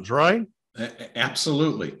the funds, right?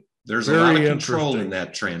 Absolutely. There's a lot of control in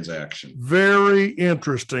that transaction. Very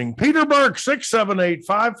interesting. Peter Burke,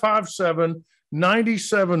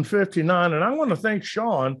 678-557-9759. And I want to thank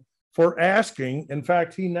Sean for asking. In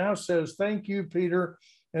fact, he now says, thank you, Peter,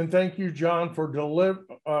 and thank you, John, for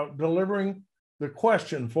delivering the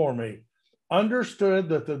question for me. Understood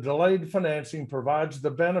that the delayed financing provides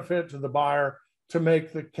the benefit to the buyer to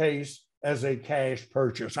make the case as a cash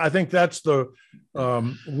purchase. I think that's the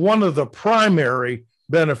one of the primary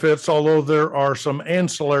benefits, although there are some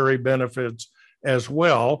ancillary benefits as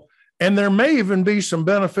well. And there may even be some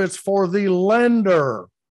benefits for the lender,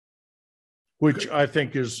 which I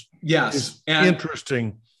think is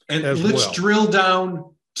interesting. And as let's well. Drill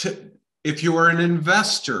down to, if you are an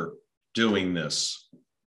investor doing this,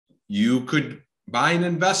 you could buy an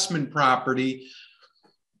investment property,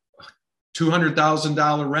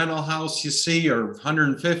 $200,000 rental house, you see, or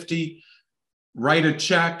 150, write a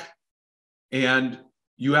check, and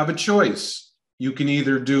you have a choice. You can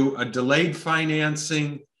either do a delayed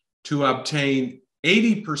financing to obtain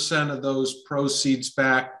 80% of those proceeds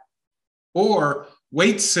back, or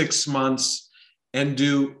wait 6 months and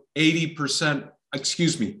do 75%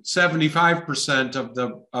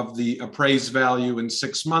 of the appraised value in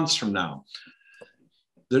 6 months from now.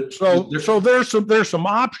 So there's some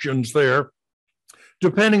options there,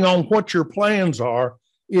 depending on what your plans are.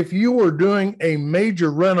 If you were doing a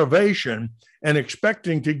major renovation and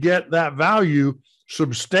expecting to get that value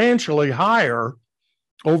substantially higher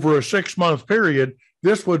over a 6-month period,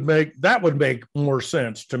 that would make more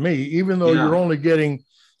sense to me, even though you're only getting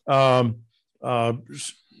 75%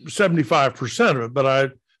 of it.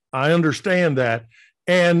 But I understand that.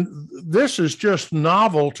 And this is just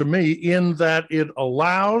novel to me in that it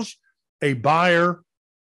allows a buyer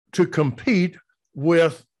to compete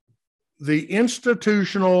with the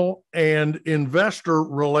institutional and investor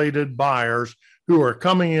related buyers who are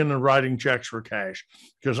coming in and writing checks for cash.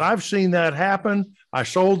 Because I've seen that happen. I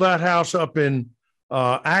sold that house up in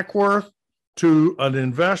Ackworth to an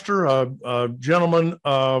investor, a gentleman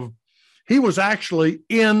he was actually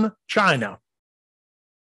in China.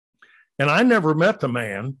 And I never met the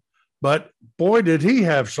man, but boy, did he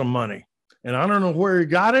have some money. And I don't know where he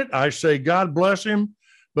got it. I say, God bless him.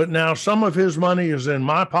 But now some of his money is in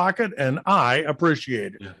my pocket and I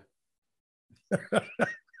appreciate it. Yeah.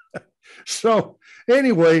 So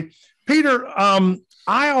anyway, Peter,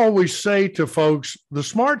 I always say to folks, the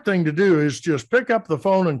smart thing to do is just pick up the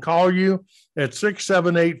phone and call you at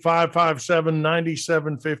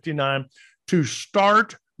 678-557-9759 to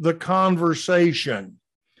start the conversation.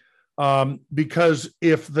 Because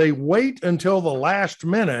if they wait until the last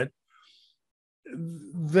minute,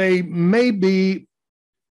 they may be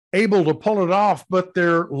able to pull it off, but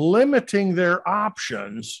they're limiting their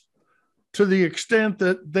options to the extent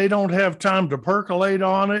that they don't have time to percolate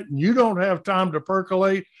on it, and you don't have time to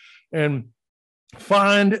percolate and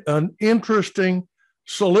find an interesting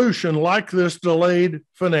solution like this delayed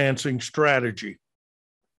financing strategy.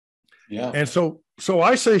 Yeah. And so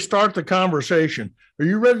I say start the conversation. Are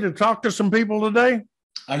you ready to talk to some people today?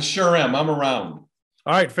 I sure am. I'm around.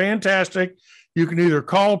 All right, fantastic. You can either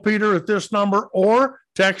call Peter at this number or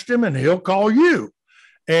text him and he'll call you.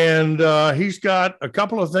 And he's got a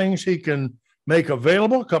couple of things he can make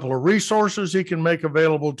available, a couple of resources he can make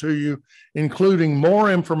available to you, including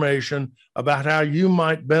more information about how you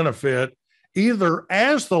might benefit either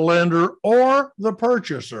as the lender or the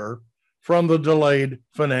purchaser from the delayed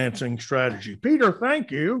financing strategy. Peter,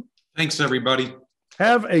 thank you. Thanks, everybody.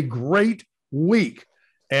 Have a great week.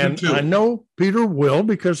 And I know Peter will,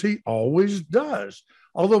 because he always does.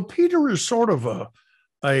 Although Peter is sort of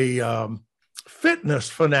a fitness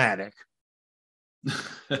fanatic.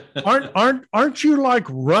 Aren't you like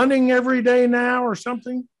running every day now or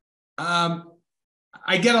something? I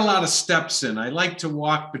get a lot of steps in. I like to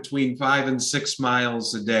walk between 5 and 6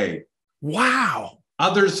 miles a day. Wow.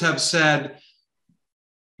 Others have said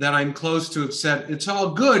that I'm close to have said, it's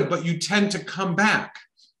all good, but you tend to come back.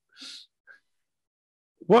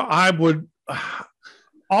 Well,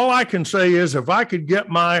 all I can say is if I could get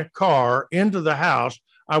my car into the house,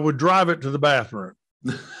 I would drive it to the bathroom.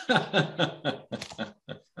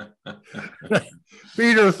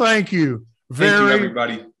 Peter, thank you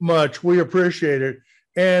very much. We appreciate it.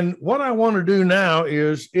 And what I want to do now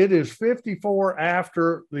is, it is 54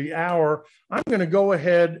 after the hour. I'm going to go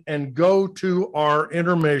ahead and go to our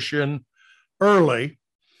intermission early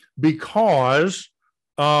because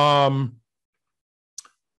I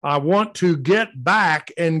want to get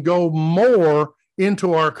back and go more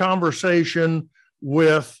into our conversation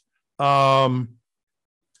with Mr.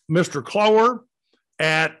 Clower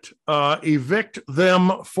at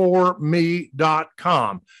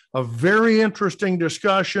evictthemforme.com. A very interesting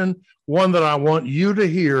discussion, one that I want you to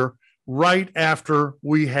hear right after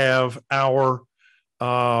we have our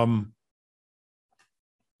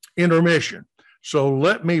intermission. So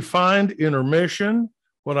let me find intermission.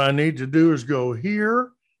 What I need to do is go here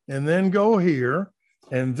and then go here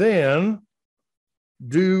and then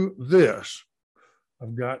do this.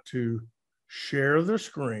 I've got to share the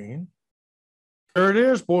screen. There it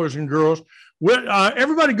is, boys and girls.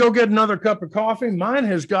 Everybody go get another cup of coffee. Mine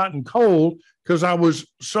has gotten cold because I was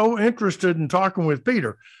so interested in talking with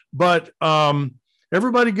Peter. But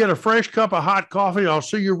everybody get a fresh cup of hot coffee. I'll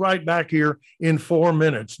see you right back here in 4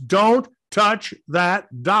 minutes. Don't touch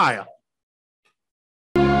that dial.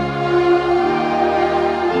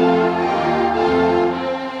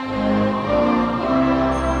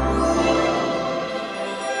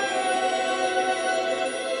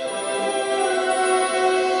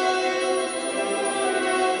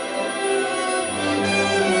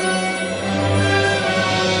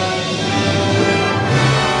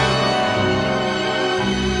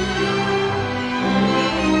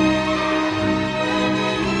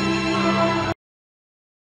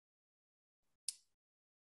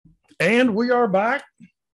 And we are back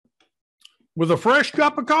with a fresh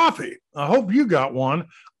cup of coffee. I hope you got one.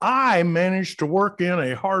 I managed to work in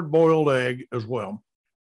a hard-boiled egg as well,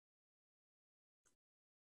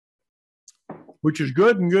 which is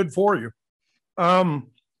good and good for you.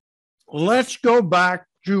 Let's go back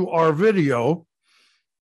to our video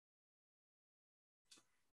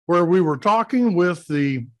where we were talking with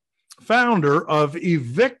the founder of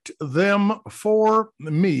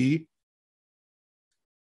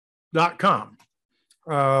evictthemforme.com,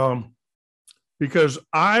 because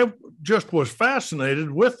I just was fascinated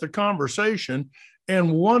with the conversation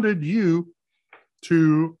and wanted you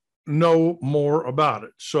to know more about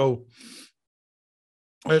it. So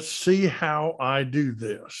let's see how I do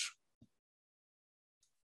this.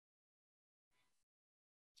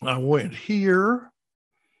 I went here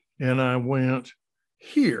and I went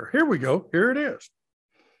here. Here we go. Here it is.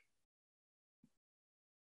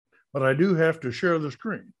 But I do have to share the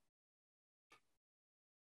screen.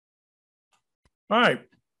 All right.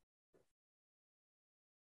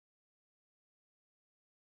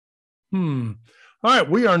 All right.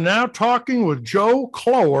 We are now talking with Joe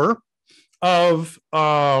Clower of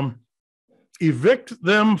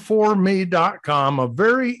evictthemforme.com, a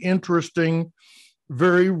very interesting,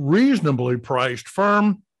 very reasonably priced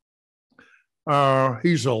firm.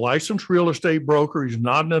 He's a licensed real estate broker. He's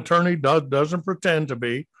not an attorney, doesn't pretend to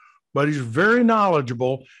be, but he's very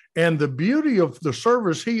knowledgeable. And the beauty of the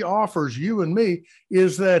service he offers you and me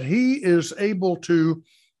is that he is able to,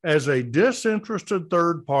 as a disinterested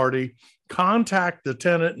third party, contact the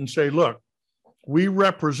tenant and say, look, we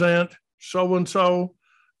represent so-and-so,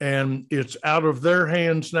 and it's out of their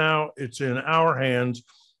hands now. It's in our hands,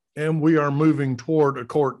 and we are moving toward a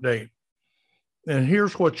court date. And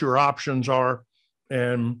here's what your options are,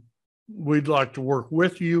 and we'd like to work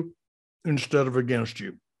with you instead of against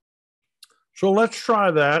you. So let's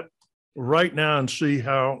try that right now and see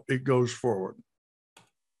how it goes forward.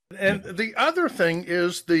 And the other thing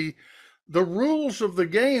is the rules of the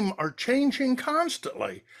game are changing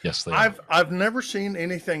constantly. Yes, they are. I've never seen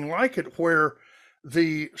anything like it, where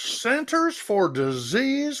the Centers for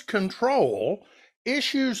Disease Control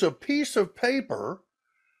issues a piece of paper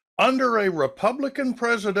under a Republican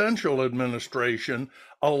presidential administration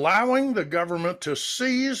allowing the government to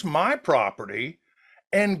seize my property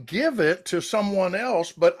and give it to someone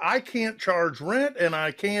else, but I can't charge rent and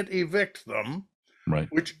I can't evict them. Right.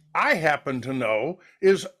 Which I happen to know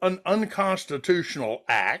is an unconstitutional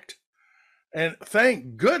act. And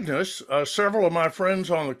thank goodness, several of my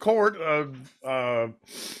friends on the court,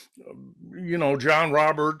 John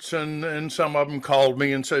Roberts and some of them called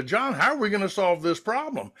me and said, John, how are we going to solve this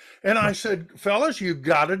problem? And I said, fellas, you've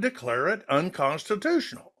got to declare it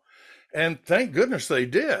unconstitutional. And thank goodness they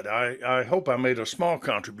did. I hope I made a small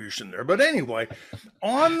contribution there. But anyway,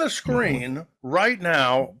 on the screen right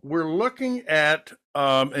now, we're looking at,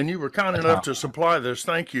 and you were kind enough to supply this,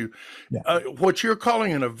 thank you, what you're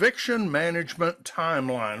calling an eviction management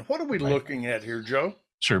timeline. What are we looking at here, Joe?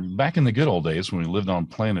 Sure. Back in the good old days when we lived on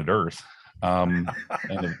planet Earth, an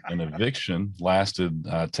eviction lasted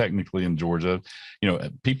technically in Georgia.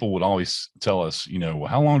 People would always tell us, well,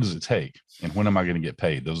 how long does it take? And when am I going to get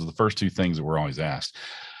paid? Those are the first two things that we're always asked.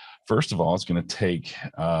 First of all, it's going to take,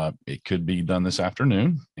 it could be done this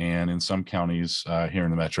afternoon. And in some counties here in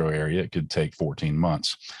the metro area, it could take 14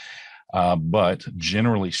 months. But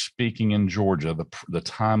generally speaking, in Georgia, the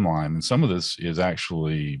timeline, and some of this is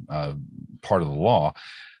actually part of the law,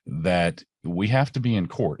 that we have to be in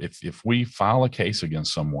court. If we file a case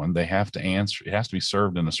against someone, they have to answer. It has to be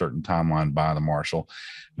served in a certain timeline by the marshal.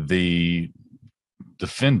 The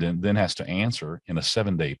defendant then has to answer in a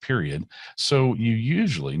 7-day period. So you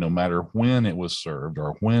usually, no matter when it was served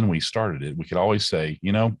or when we started it, we could always say,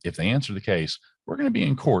 if they answer the case, we're going to be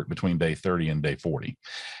in court between day 30 and day 40.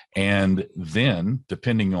 And then,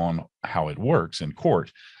 depending on how it works in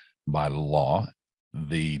court, by law,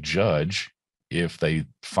 the judge, if they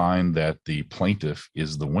find that the plaintiff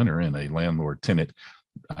is the winner in a landlord-tenant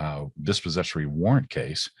dispossessory warrant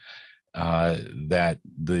case, that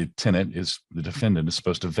the defendant is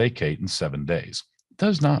supposed to vacate in 7 days.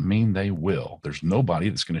 Does not mean they will. There's nobody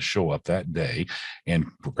that's going to show up that day and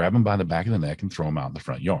grab them by the back of the neck and throw them out in the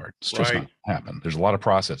front yard. It's just not going to happen. There's a lot of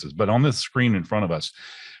processes. But on this screen in front of us,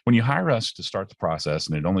 when you hire us to start the process,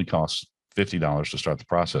 and it only costs $50 to start the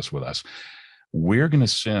process with us, we're going to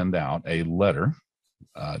send out a letter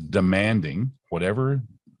demanding whatever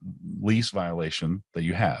lease violation that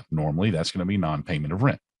you have. Normally, that's going to be non-payment of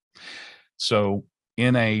rent. So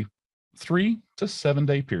in a 3 to 7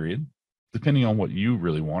 day period, depending on what you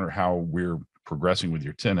really want or how we're progressing with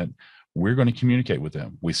your tenant, we're going to communicate with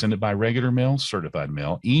them. We send it by regular mail, certified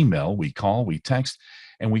mail, email, we call, we text,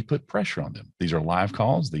 and we put pressure on them. These are live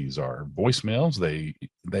calls. These are voicemails.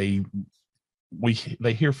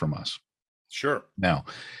 They hear from us. Sure. Now,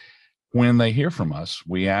 when they hear from us,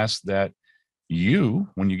 we ask that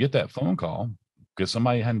when you get that phone call, because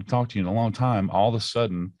somebody hadn't talked to you in a long time, all of a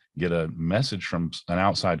sudden get a message from an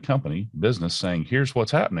outside business saying, here's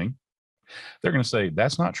what's happening. They're going to say,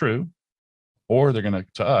 that's not true. Or they're going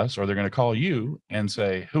to call you and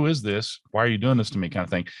say, who is this? Why are you doing this to me, kind of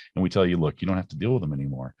thing. And we tell you, look, you don't have to deal with them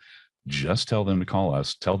anymore. Just tell them to call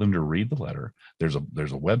us, tell them to read the letter. There's a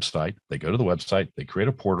website. They go to the website, they create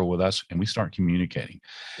a portal with us, and we start communicating.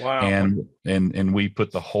 Wow. And we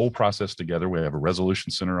put the whole process together. We have a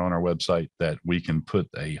resolution center on our website that we can put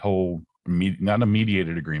a whole, not a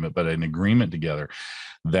mediated agreement, but an agreement together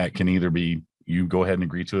that can either be, you go ahead and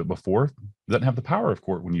agree to it before. It doesn't have the power of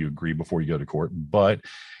court when you agree before you go to court, but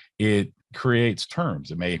it creates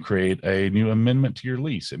terms. It may create a new amendment to your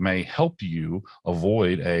lease. It may help you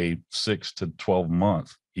avoid a 6 to 12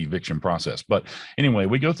 month eviction process. But anyway,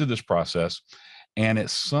 we go through this process, And at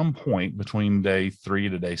some point between day 3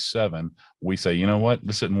 to day 7, we say, you know what,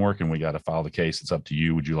 this isn't working. We got to file the case. It's up to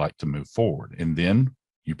you. Would you like to move forward? And then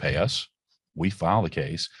you pay us. We file the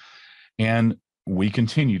case, and we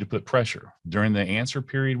continue to put pressure. During the answer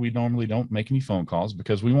period, we normally don't make any phone calls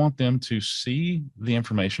because we want them to see the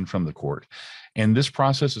information from the court. And this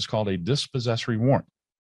process is called a dispossessory warrant.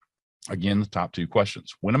 Again, the top 2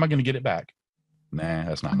 questions. When am I going to get it back? Nah,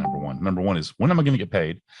 that's not number one. Number one is, when am I going to get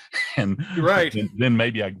paid? And right. then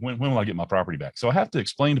maybe when will I get my property back? So I have to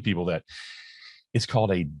explain to people that it's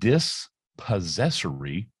called a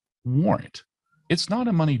dispossessory warrant. It's not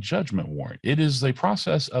a money judgment warrant. It is a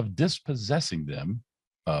process of dispossessing them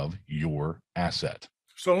of your asset.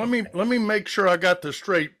 So let me make sure I got this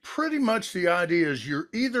straight. Pretty much the idea is you're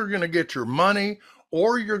either going to get your money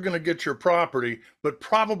or you're going to get your property, but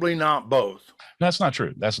probably not both. That's not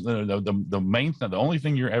true. That's the main thing. The only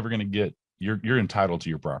thing you're ever going to get, you're entitled to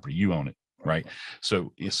your property. You own it, right?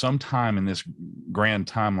 So sometime in this grand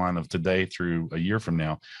timeline of today through a year from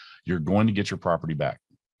now, you're going to get your property back.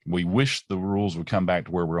 We wish the rules would come back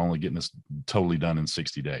to where we're only getting this totally done in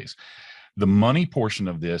 60 days. The money portion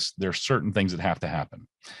of this, there's certain things that have to happen.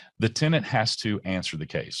 The tenant has to answer the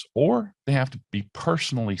case, or they have to be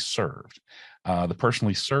personally served. The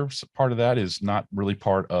personally served part of that is not really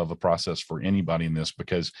part of a process for anybody in this,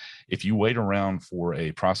 because if you wait around for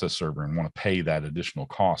a process server and want to pay that additional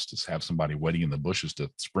cost to have somebody waiting in the bushes to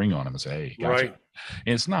spring on them and say, hey, gotcha. Right.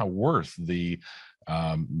 And it's not worth the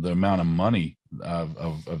amount of money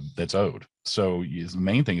of that's owed. So the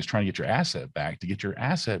main thing is trying to get your asset back, to get your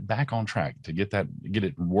asset back on track, to get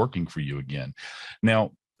it working for you again.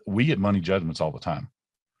 Now, we get money judgments all the time.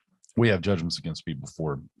 We have judgments against people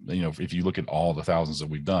for, if you look at all the thousands that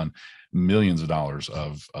we've done, millions of dollars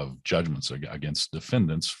of judgments against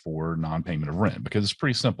defendants for non-payment of rent, because it's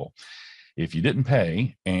pretty simple. If you didn't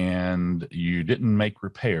pay and you didn't make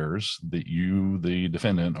repairs, that you, the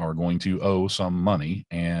defendant, are going to owe some money,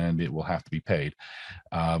 and it will have to be paid.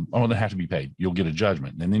 It'll have to be paid. You'll get a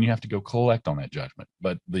judgment, and then you have to go collect on that judgment.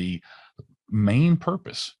 But the main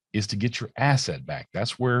purpose is to get your asset back.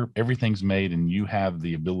 That's where everything's made, and you have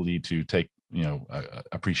the ability to take,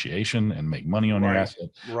 appreciation and make money on your asset.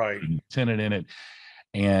 Right. Tenant in it,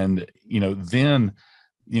 and then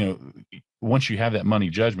once you have that money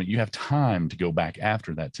judgment, you have time to go back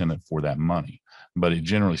after that tenant for that money. But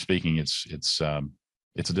generally speaking, it's a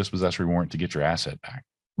dispossessory warrant to get your asset back.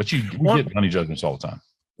 But you get money judgments all the time.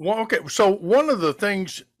 Well, okay. So one of the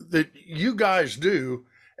things that you guys do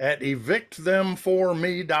at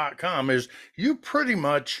evictthemforme.com is you pretty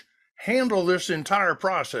much handle this entire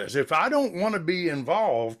process. If I don't want to be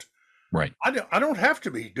involved, right, I don't have to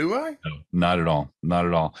be, do I? No, not at all. Not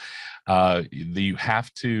at all. You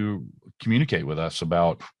have to communicate with us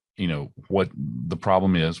about, what the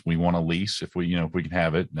problem is. We want a lease if we can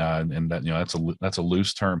have it. And that, that's a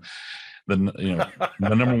loose term. The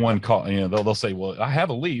number one call, they'll say, well, I have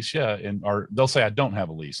a lease. Yeah. Or they'll say, I don't have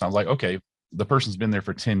a lease. I was like, okay, the person's been there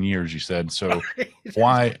for 10 years, you said. So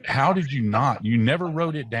how did you not? You never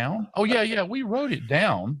wrote it down? Oh, yeah, we wrote it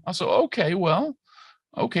down. I said, okay,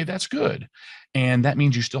 that's good. And that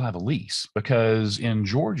means you still have a lease, because in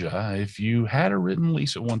Georgia, if you had a written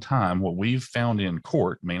lease at one time, what we've found in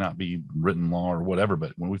court, may not be written law or whatever,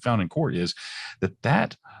 but what we found in court is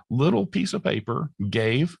that little piece of paper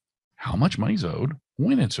gave how much money's owed,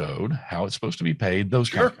 when it's owed, how it's supposed to be paid, those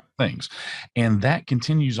kind of things. And that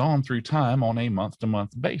continues on through time on a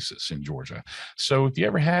month-to-month basis in Georgia. So if you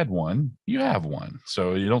ever had one, you have one.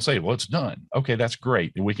 So you don't say, well, it's done. Okay, that's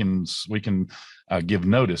great. We can give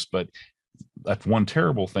notice. But that's one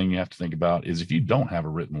terrible thing you have to think about is if you don't have a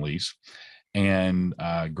written lease and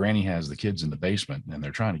Granny has the kids in the basement and they're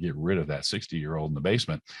trying to get rid of that 60-year-old in the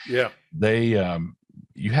basement. Yeah.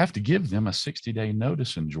 You have to give them a 60-day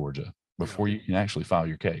notice in Georgia before you can actually file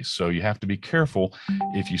your case. So you have to be careful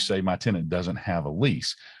if you say my tenant doesn't have a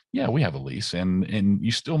lease. Yeah, we have a lease, and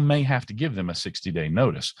you still may have to give them a 60-day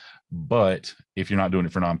notice, but if you're not doing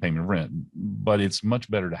it for non-payment of rent, but it's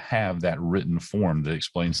much better to have that written form that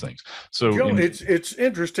explains things. So Joe, it's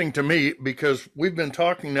interesting to me because we've been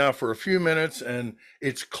talking now for a few minutes, and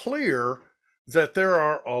it's clear that there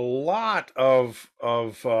are a lot of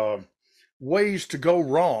ways to go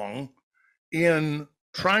wrong in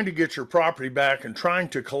trying to get your property back and trying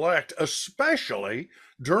to collect, especially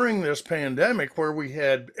during this pandemic where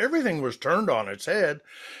everything was turned on its head.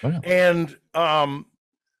 Oh, yeah. And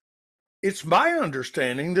it's my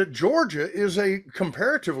understanding that Georgia is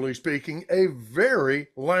comparatively speaking, a very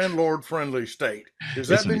landlord friendly state. Has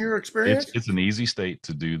that been your experience? It's an easy state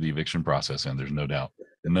to do the eviction process in. There's no doubt.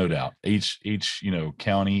 No doubt. Each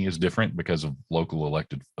county is different because of local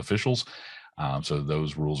elected officials. So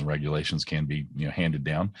those rules and regulations can be, handed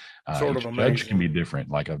down. Sort Each of judge amazing. can be different.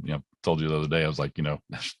 Like I, told you the other day, I was like,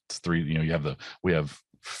 it's three. We have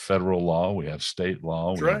federal law, we have state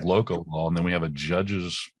law, That's we have right. local law, and then we have a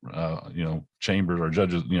judge's, chambers or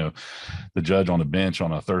judges, the judge on the bench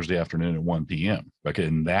on a Thursday afternoon at 1 p.m. Okay,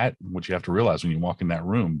 and that, what you have to realize when you walk in that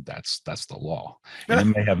room, that's the law, and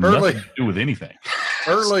it may have nothing to do with anything.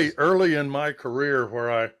 Early in my career,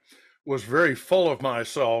 where I was very full of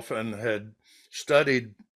myself and had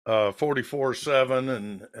studied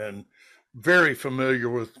 44/7 and very familiar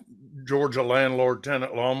with Georgia landlord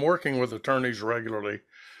tenant law. I'm working with attorneys regularly.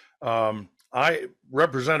 I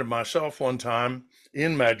represented myself one time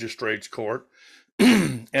in magistrate's court,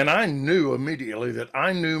 and I knew immediately that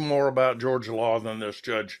I knew more about Georgia law than this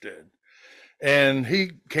judge did. And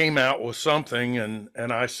he came out with something, and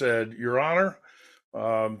I said, Your Honor,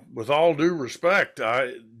 with all due respect,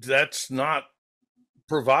 that's not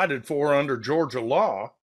provided for under Georgia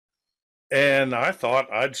law. And I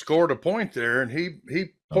thought I'd scored a point there. And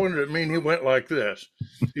he pointed at me and he went like this.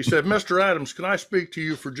 He said, Mr. Adams, can I speak to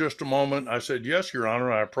you for just a moment? I said, yes, Your Honor.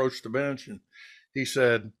 I approached the bench and he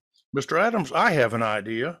said, Mr. Adams, I have an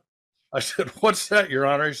idea. I said, what's that, Your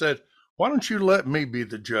Honor? He said, why don't you let me be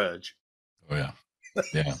the judge? Oh, yeah.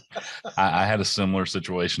 Yeah. I had a similar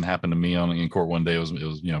situation happen to me in court one day. It was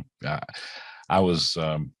I was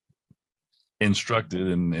instructed,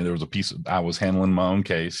 and there was I was handling my own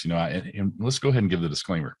case, and let's go ahead and give the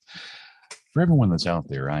disclaimer. For everyone that's out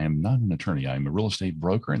there, I am not an attorney. I am a real estate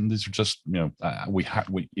broker, and these are just,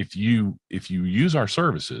 if you use our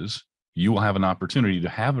services, you will have an opportunity to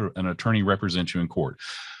have an attorney represent you in court.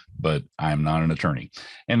 But I am not an attorney.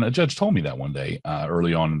 And a judge told me that one day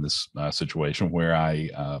early on in this situation, where I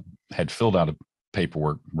had filled out a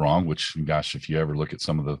paperwork wrong, which, gosh, if you ever look at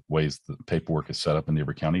some of the ways the paperwork is set up in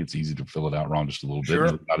Everett County, it's easy to fill it out wrong just a little bit.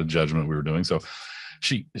 Sure. Without a judgment we were doing. So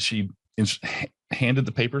she handed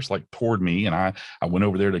the papers like toward me, and I went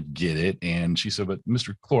over there to get it. And she said, but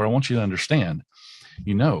Mr. Clore, I want you to understand,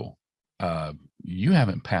 you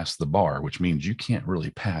haven't passed the bar, which means you can't really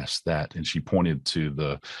pass that. And she pointed to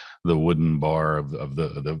the wooden bar of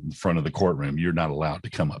the front of the courtroom. You're not allowed to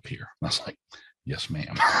come up here. I was like, yes,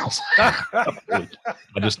 ma'am.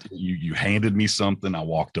 You handed me something. I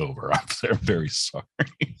walked over. I'm very sorry.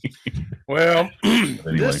 Well,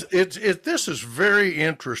 anyway. This is very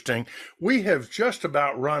interesting. We have just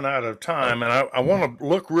about run out of time, and I want to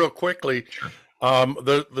look real quickly. Sure.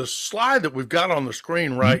 The slide that we've got on the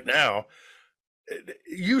screen right now,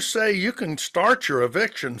 you say you can start your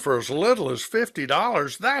eviction for as little as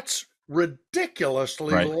 $50. That's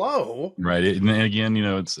ridiculously low. Right. And again,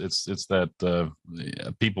 it's that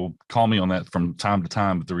people call me on that from time to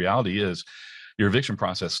time. But the reality is your eviction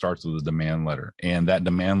process starts with a demand letter. And that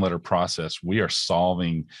demand letter process, we are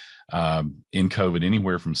solving in COVID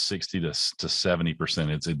anywhere from 60 to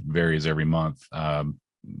 70%. It varies every month.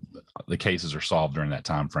 The cases are solved during that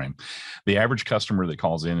time frame. The average customer that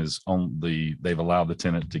calls in they've allowed the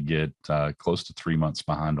tenant to get close to 3 months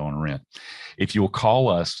behind on rent. If you'll call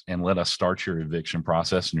us and let us start your eviction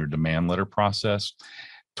process and your demand letter process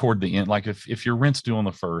toward the end, like if your rent's due on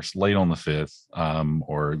the 1st, late on the 5th,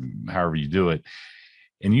 or however you do it,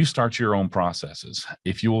 and you start your own processes,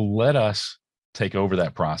 if you will let us take over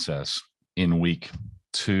that process in week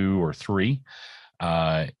 2 or 3,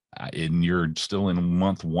 and you're still in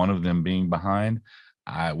month 1 of them being behind,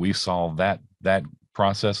 we solve that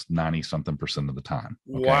process 90-something% of the time.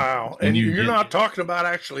 Okay? Wow. And you're not talking about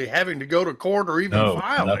actually having to go to court or even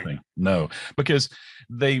filing. Nothing. No, because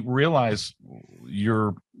they realize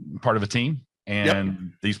you're part of a team.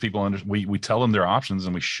 And these people, we tell them their options,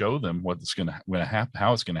 and we show them what's going to happen,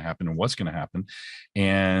 how it's going to happen, and what's going to happen.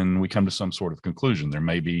 And we come to some sort of conclusion. There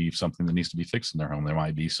may be something that needs to be fixed in their home. There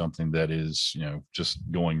might be something that is, just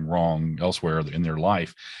going wrong elsewhere in their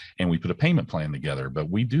life. And we put a payment plan together, but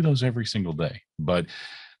we do those every single day. But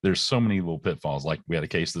there's so many little pitfalls. Like we had a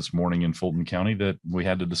case this morning in Fulton County that we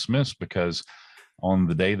had to dismiss because on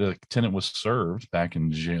the day the tenant was served back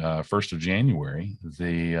in 1st of January,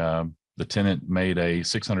 the tenant made a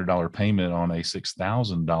 $600 payment on a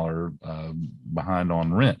 $6,000 behind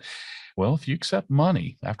on rent. Well, if you accept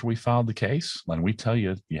money after we filed the case, and we tell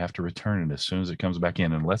you you have to return it as soon as it comes back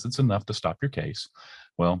in, unless it's enough to stop your case,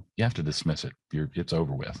 well, you have to dismiss it. It's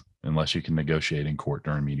over with, unless you can negotiate in court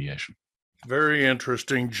during mediation. Very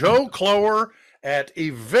interesting. Joe Clore at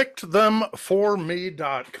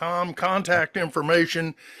evictthemforme.com. Contact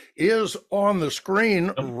information is on the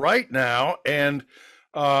screen right now. And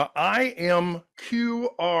I am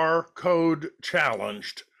QR code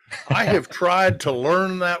challenged. I have tried to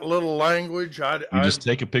learn that little language. You just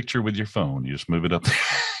take a picture with your phone. You just move it up.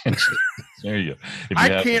 There you go.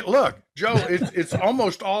 I can't look, Joe. It's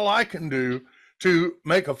almost all I can do to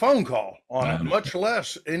make a phone call on it, much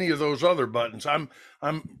less any of those other buttons. I'm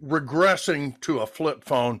regressing to a flip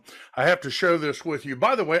phone. I have to share this with you.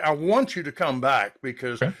 By the way, I want you to come back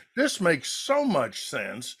because this makes so much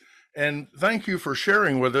sense. And thank you for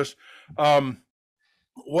sharing with us.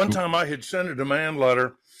 One time I had sent a demand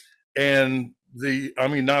letter, and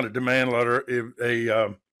not a demand letter,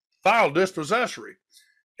 a file dispossessory.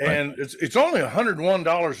 And it's only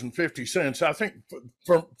 $101.50. I think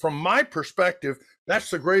from my perspective, that's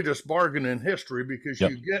the greatest bargain in history because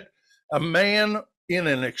you get a man in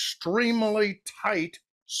an extremely tight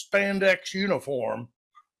spandex uniform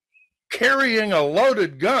carrying a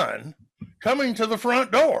loaded gun coming to the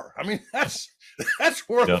front door. I mean, that's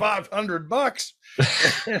worth $500.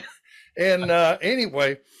 And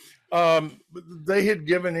anyway, they had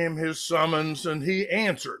given him his summons and he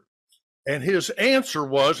answered. And his answer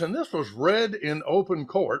was, and this was read in open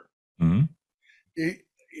court, he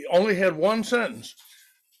only had one sentence: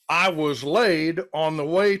 I was laid on the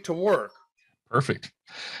way to work. Perfect.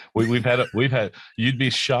 We've had you'd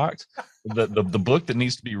be shocked. The book that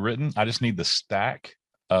needs to be written, I just need the stack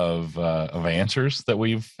of answers that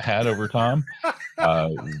we've had over time.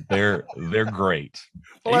 They're great.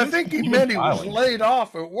 Well, I think he meant he was laid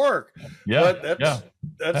off at work. Yeah, but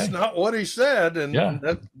that's not what he said.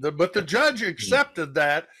 But the judge accepted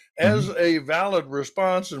that as a valid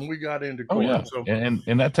response, and we got into court. Oh, yeah. So,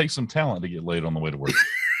 and that takes some talent to get laid on the way to work.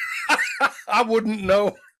 I wouldn't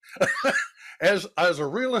know. As a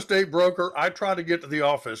real estate broker, I try to get to the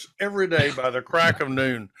office every day by the crack of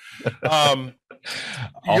noon.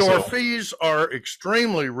 Your fees are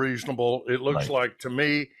extremely reasonable, it looks like to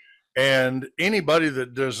me. And anybody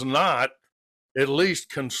that does not at least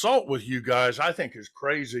consult with you guys, I think is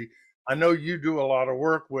crazy. I know you do a lot of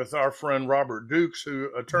work with our friend Robert Dukes,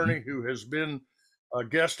 attorney who has been a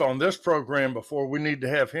guest on this program before. We need to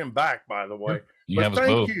have him back, by the way. But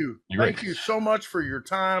thank you. Thank you so much for your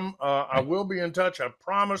time. I will be in touch. I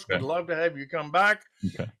promise. We'd love to have you come back.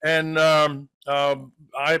 Okay. And I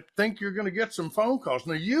think you're going to get some phone calls.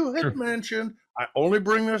 Now, you had mentioned, I only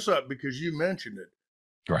bring this up because you mentioned it.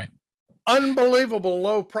 Right. Unbelievable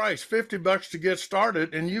low price, $50 to get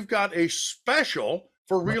started. And you've got a special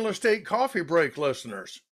for real estate coffee break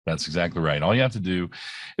listeners. That's exactly right. All you have to do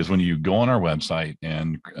is when you go on our website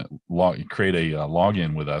and create a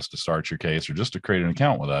login with us to start your case or just to create an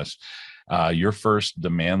account with us, your first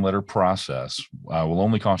demand letter process will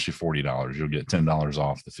only cost you $40. You'll get $10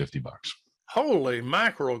 off the $50. Holy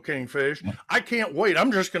mackerel, Kingfish. I can't wait.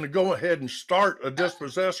 I'm just going to go ahead and start a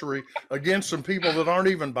dispossessory against some people that aren't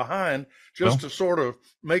even behind just to sort of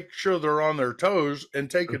make sure they're on their toes and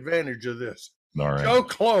take advantage of this. All right. Joe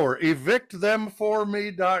Cloer,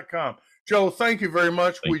 evictthemforme.com. Joe, thank you very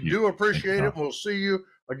much. We do appreciate it. We'll see you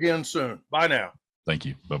again soon. Bye now. Thank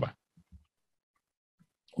you. Bye-bye.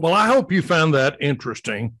 Well, I hope you found that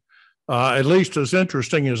interesting, at least as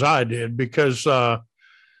interesting as I did, because, there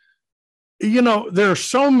are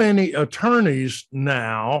so many attorneys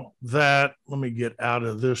now that, let me get out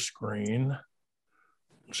of this screen,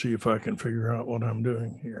 see if I can figure out what I'm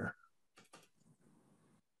doing here.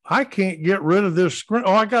 I can't get rid of this screen.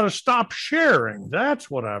 Oh, I got to stop sharing. That's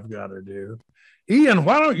what I've got to do. Ian,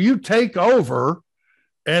 why don't you take over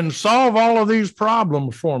and solve all of these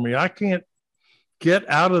problems for me? I can't get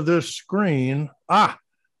out of this screen.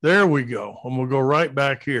 There we go. And we'll go right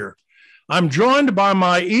back here. I'm joined by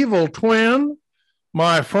my evil twin,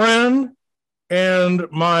 my friend, and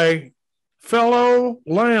my fellow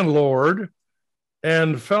landlord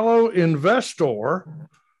and fellow investor,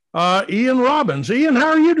 Ian Robbins. Ian, how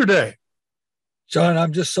are you today? John,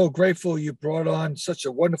 I'm just so grateful you brought on such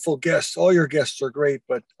a wonderful guest. All your guests are great,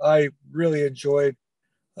 but I really enjoyed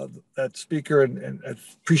that speaker and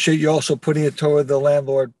appreciate you also putting it toward the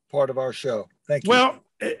landlord part of our show. Thank you. Well,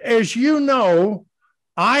 as you know,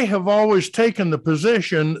 I have always taken the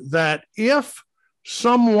position that if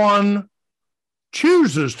someone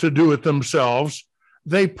chooses to do it themselves,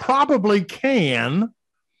 they probably can.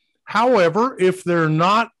 However, if they're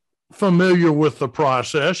not familiar with the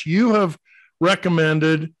process, you have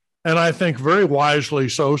recommended, and I think very wisely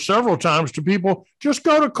so, several times to people, just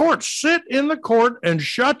go to court, sit in the court and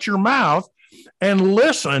shut your mouth and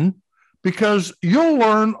listen, because you'll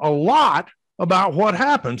learn a lot about what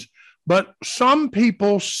happens. But some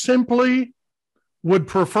people simply would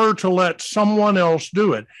prefer to let someone else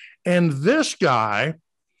do it. And this guy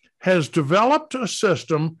has developed a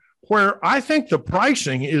system where I think the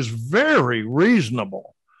pricing is very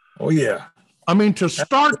reasonable. Oh, yeah. I mean, to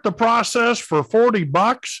start the process for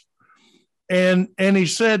 $40, and he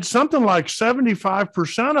said something like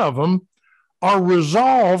 75% of them are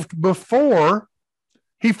resolved before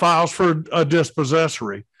he files for a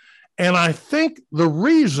dispossessory. And I think the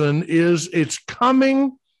reason is it's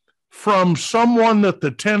coming from someone that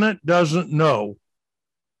the tenant doesn't know.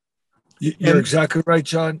 You're exactly right,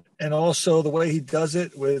 John. And also the way he does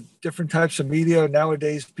it with different types of media.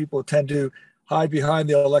 Nowadays, people tend to hide behind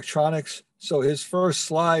the electronics. So his first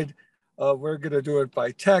slide, we're going to do it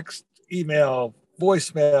by text, email,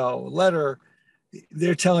 voicemail, letter.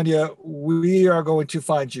 They're telling you, we are going to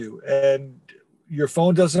find you. And your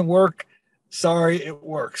phone doesn't work. Sorry, it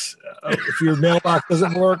works. If your mailbox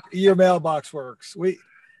doesn't work, your mailbox works.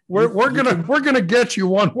 We're gonna get you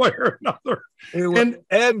one way or another.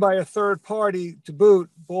 And by a third party to boot.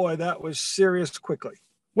 Boy, that was serious quickly.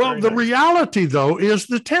 Well, the reality, though, is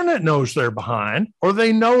the tenant knows they're behind, or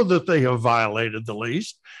they know that they have violated the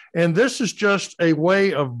lease. And this is just a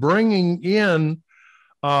way of bringing in,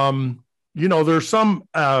 there's some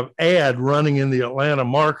ad running in the Atlanta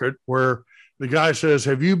market where the guy says,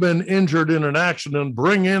 have you been injured in an accident?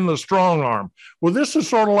 Bring in the strong arm. Well, this is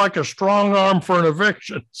sort of like a strong arm for an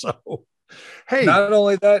eviction. So, hey. Not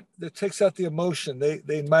only that, it takes out the emotion.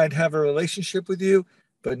 They might have a relationship with you,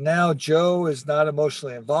 but now Joe is not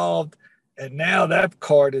emotionally involved. And now that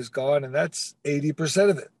card is gone, and that's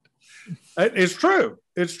 80% of it. It's true.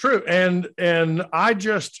 It's true. And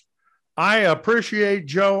I appreciate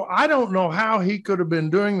Joe. I don't know how he could have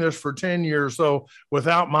been doing this for 10 years, though,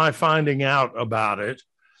 without my finding out about it.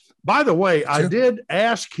 By the way, I did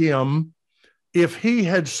ask him if he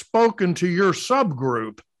had spoken to your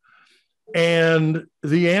subgroup, and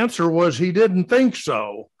the answer was he didn't think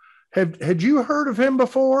so. Had you heard of him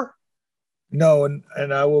before? No,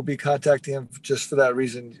 and I will be contacting him just for that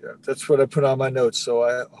reason. That's what I put on my notes, so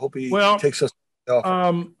I hope he takes us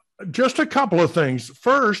off. Just a couple of things.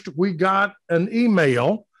 First, we got an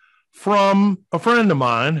email from a friend of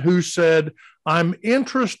mine who said, I'm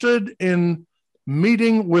interested in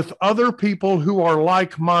meeting with other people who are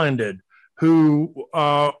like-minded, who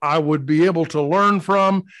I would be able to learn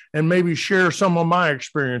from and maybe share some of my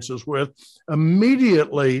experiences with.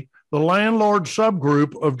 Immediately, the landlord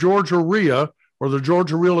subgroup of Georgia REIA, or the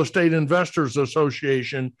Georgia Real Estate Investors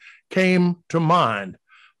Association, came to mind.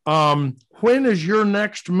 When is your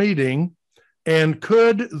next meeting, and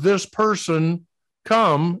could this person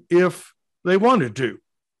come if they wanted to?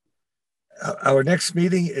 Our next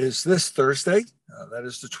meeting is this Thursday. That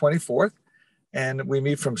is the 24th. And we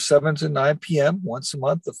meet from 7 to 9 p.m. once a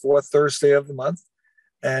month, the fourth Thursday of the month.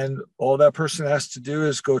 And all that person has to do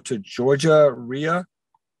is go to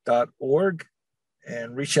georgiareia.org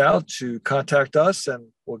and reach out to contact us, and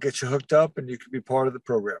we'll get you hooked up and you can be part of the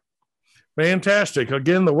program. Fantastic.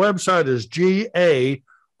 Again, the website is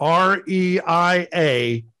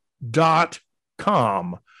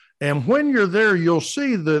GAREIA.com. And when you're there, you'll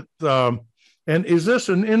see that, and is this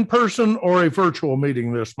an in-person or a virtual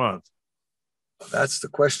meeting this month? That's the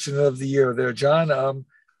question of the year there, John. I'm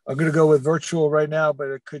going to go with virtual right now, but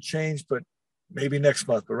it could change, but maybe next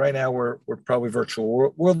month. But right now, we're probably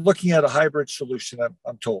virtual. We're looking at a hybrid solution,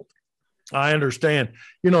 I'm told. I understand.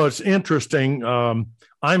 It's interesting.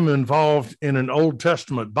 I'm involved in an Old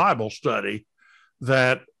Testament Bible study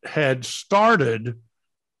that had started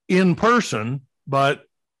in person, but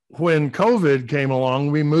when COVID came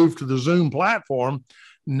along, we moved to the Zoom platform.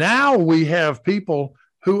 Now we have people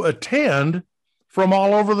who attend from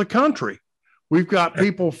all over the country. We've got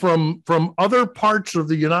people from other parts of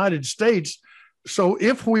the United States. So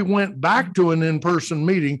if we went back to an in-person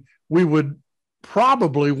meeting, we would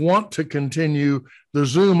probably want to continue the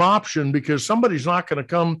Zoom option, because somebody's not going to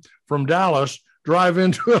come from Dallas, drive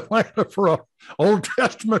into Atlanta for an Old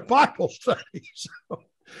Testament Bible study. So,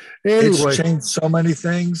 anyway. It's changed so many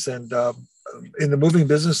things. And in the moving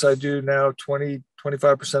business, I do now 25%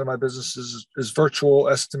 of my business is virtual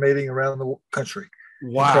estimating around the country.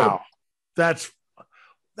 Wow. Incredible.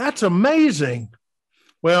 That's amazing.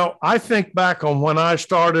 Well, I think back on when I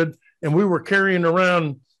started and we were carrying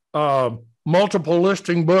around multiple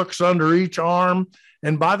listing books under each arm.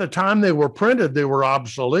 And by the time they were printed, they were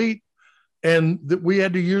obsolete. And we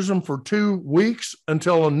had to use them for 2 weeks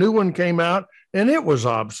until a new one came out, and it was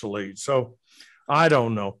obsolete. So I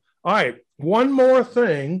don't know. All right. One more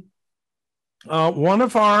thing. One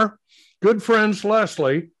of our good friends,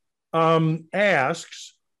 Leslie,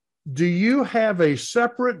 asks, do you have a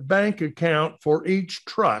separate bank account for each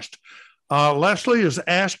trust? Leslie is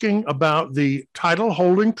asking about the title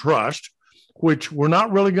holding trust, which we're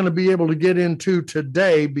not really going to be able to get into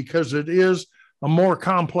today because it is a more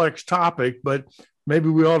complex topic, but maybe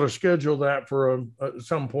we ought to schedule that for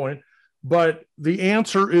some point. But the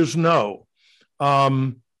answer is no.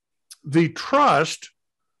 The trust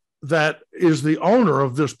that is the owner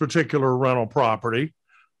of this particular rental property,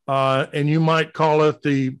 and you might call it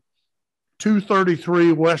the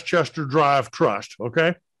 233 Westchester Drive Trust,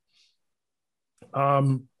 okay?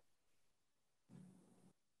 The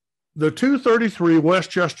 233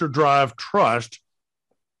 Westchester Drive Trust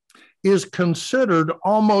is considered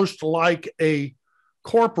almost like a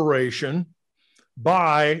corporation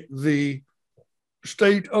by the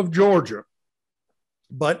state of Georgia,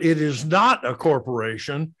 but it is not a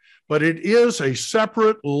corporation, but it is a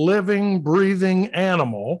separate living, breathing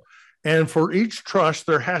animal. And for each trust,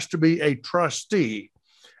 there has to be a trustee.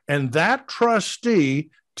 And that trustee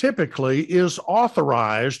typically is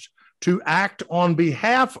authorized to act on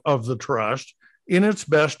behalf of the trust in its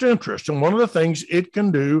best interest. And one of the things it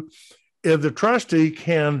can do is the trustee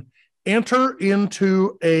can enter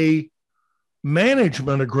into a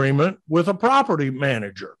management agreement with a property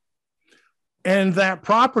manager. And that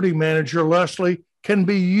property manager, Leslie, can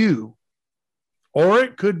be you, or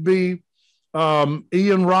it could be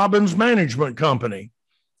Ian Robbins Management Company,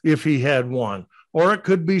 if he had one, or it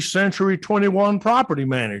could be Century 21 Property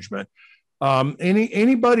Management.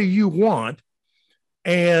 Anybody you want,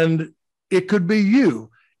 and it could be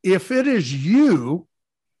you. If it is you,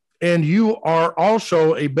 and you are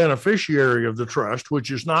also a beneficiary of the trust,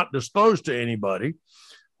 which is not disclosed to anybody,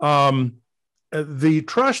 the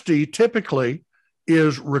trustee typically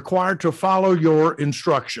is required to follow your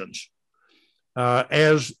instructions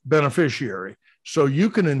as beneficiary. So you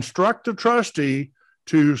can instruct the trustee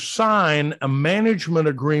to sign a management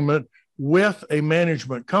agreement with a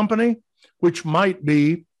management company, which might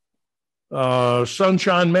be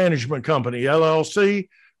Sunshine Management Company, LLC,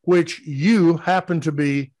 which you happen to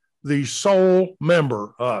be the sole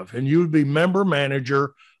member of, and you would be member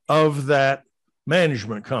manager of that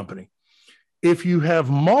management company. If you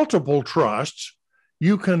have multiple trusts,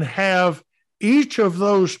 you can have each of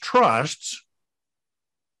those trusts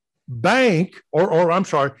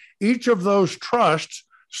each of those trusts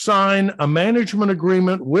sign a management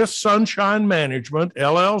agreement with Sunshine Management,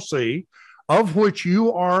 LLC, of which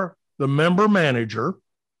you are the member manager.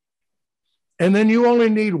 And then you only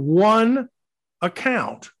need one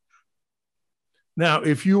account. Now,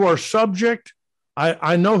 if you are subject,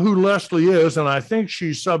 I know who Leslie is, and I think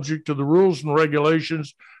she's subject to the rules and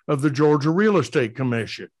regulations of the Georgia Real Estate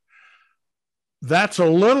Commission. That's a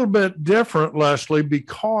little bit different, Leslie,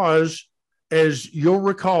 because as you'll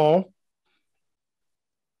recall,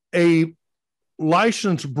 a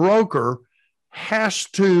licensed broker has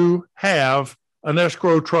to have an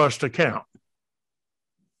escrow trust account.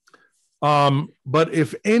 But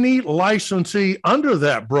if any licensee under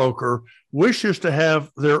that broker wishes to have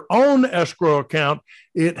their own escrow account,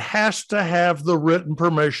 it has to have the written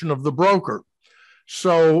permission of the broker.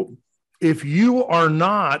 So if you are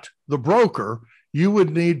not the broker, you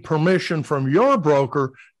would need permission from your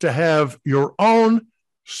broker to have your own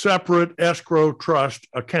separate escrow trust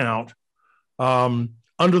account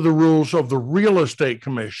under the rules of the Real Estate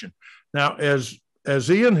Commission. Now, as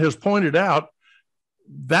Ian has pointed out,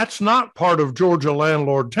 that's not part of Georgia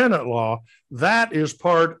landlord-tenant law. That is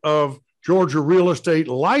part of Georgia real estate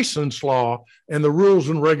license law and the rules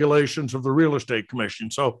and regulations of the Real Estate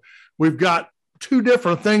Commission. So we've got two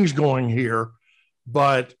different things going here,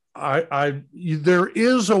 but there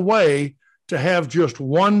is a way to have just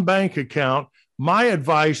one bank account. My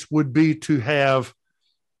advice would be to have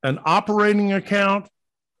an operating account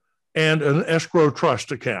and an escrow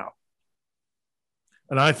trust account.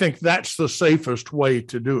 And I think that's the safest way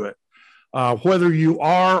to do it. Whether you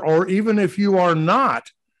are, or even if you are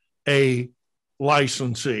not a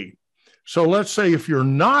licensee. So let's say if you're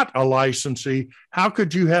not a licensee, how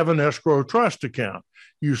could you have an escrow trust account?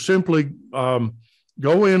 You simply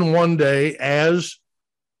go in one day as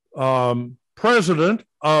president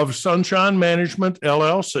of Sunshine Management,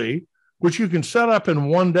 LLC, which you can set up in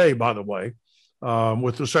one day, by the way,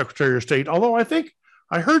 with the Secretary of State. Although I think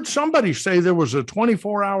I heard somebody say there was a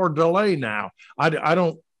 24-hour delay now. I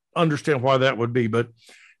don't understand why that would be. But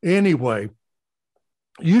anyway,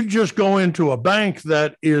 you just go into a bank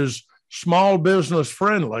that is small business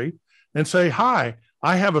friendly and say, hi,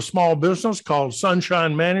 I have a small business called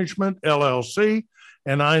Sunshine Management, LLC,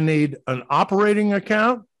 and I need an operating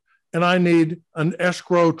account and I need an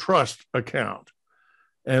escrow trust account.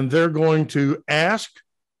 And they're going to ask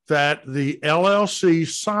that the LLC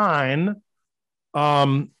sign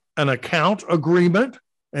an account agreement,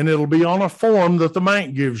 and it'll be on a form that the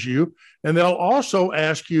bank gives you. And they'll also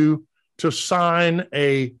ask you to sign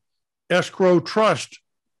a escrow trust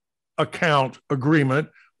account agreement,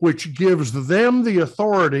 which gives them the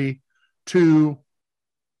authority to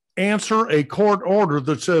answer a court order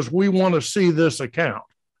that says, we want to see this account.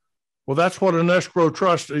 Well, that's what an escrow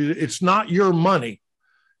trust is. It's not your money.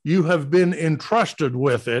 You have been entrusted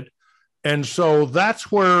with it. And so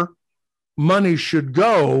that's where money should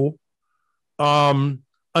go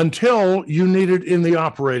until you need it in the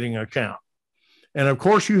operating account. And of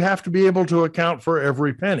course, you have to be able to account for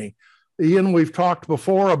every penny. Ian, we've talked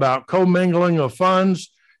before about commingling of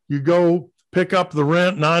funds. You go pick up the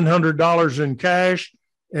rent, $900 in cash,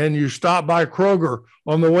 and you stop by Kroger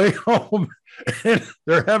on the way home, and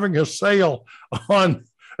they're having a sale on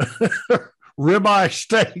ribeye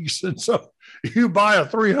steaks. And so you buy a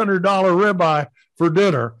 $300 ribeye for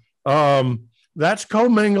dinner. That's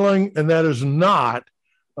commingling, and that is not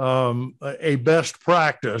a best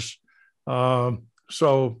practice.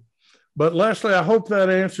 But Leslie, I hope that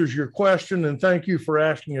answers your question, and thank you for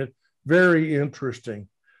asking it. Very interesting.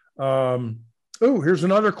 Here's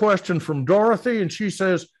another question from Dorothy, and she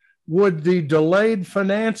says, would the delayed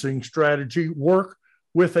financing strategy work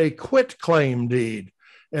with a quitclaim deed?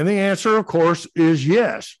 And the answer, of course, is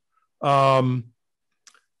yes. Dorothy,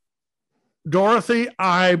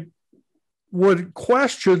 I would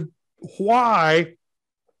question why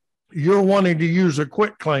you're wanting to use a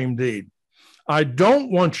quitclaim deed. I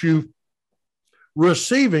don't want you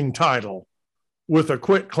receiving title with a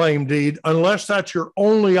quitclaim deed unless that's your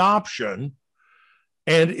only option.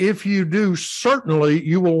 And if you do, certainly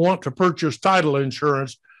you will want to purchase title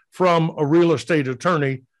insurance from a real estate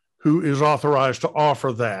attorney who is authorized to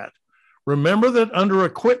offer that. Remember that under a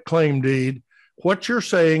quitclaim deed, what you're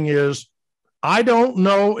saying is, I don't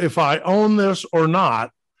know if I own this or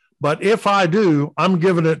not, but if I do, I'm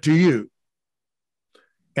giving it to you.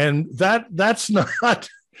 And that's not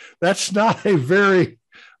a very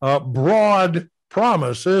broad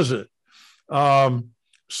promise, is it?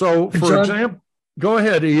 So, for John, example, go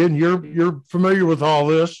ahead, Ian. You're familiar with all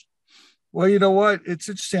this. Well, you know what? It's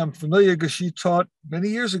interesting. I'm familiar because you taught many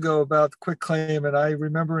years ago about quitclaim, and I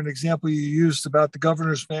remember an example you used about the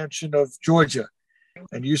governor's mansion of Georgia,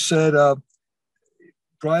 and you said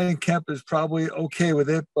Brian Kemp is probably okay with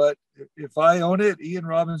it, but if I own it, Ian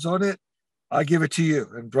Robbins own it, I give it to you.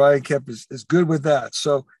 And Brian Kemp is good with that.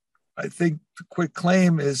 So I think the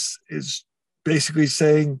quitclaim is basically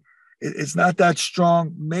saying it's not that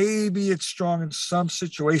strong. Maybe it's strong in some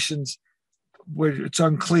situations where it's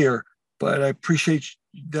unclear, but I appreciate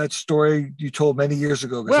that story you told many years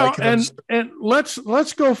ago. Well, and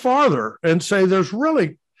let's go farther and say there's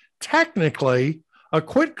really technically a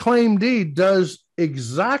quitclaim deed does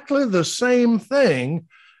exactly the same thing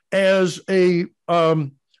as a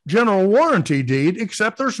general warranty deed,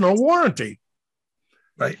 except there's no warranty.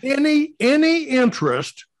 Right. Any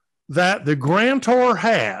interest that the grantor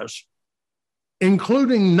has,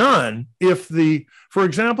 including none, if for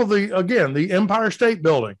example, the Empire State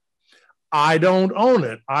Building, I don't own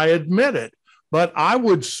it, I admit it, but I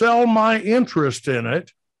would sell my interest in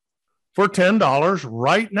it for $10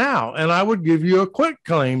 right now, and I would give you a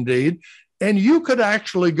quitclaim deed, and you could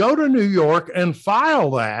actually go to New York and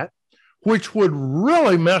file that, which would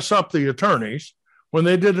really mess up the attorneys when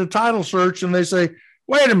they did a title search and they say,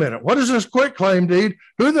 wait a minute, what is this quitclaim deed?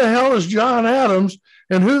 Who the hell is John Adams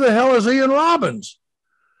and who the hell is Ian Robbins?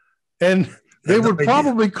 And they would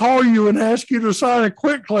probably call you and ask you to sign a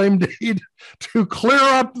quitclaim deed to clear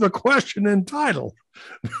up the question in title,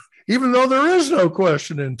 even though there is no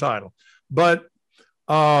question in title. But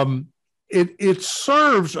it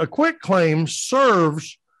serves, a quitclaim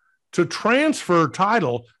serves to transfer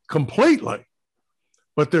title completely,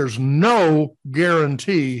 but there's no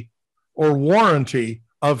guarantee or warranty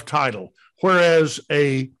of title. Whereas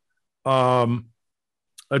a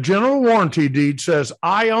general warranty deed says,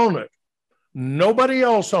 I own it, nobody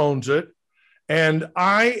else owns it, and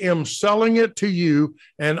I am selling it to you,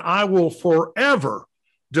 and I will forever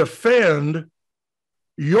defend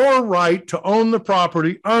your right to own the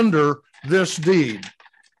property under this deed.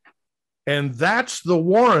 And that's the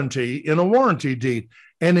warranty in a warranty deed.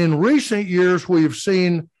 And in recent years, we've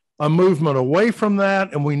seen a movement away from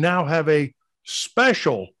that, and we now have a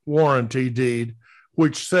special warranty deed,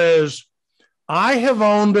 which says, I have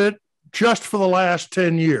owned it just for the last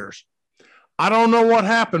 10 years. I don't know what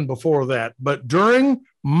happened before that, but during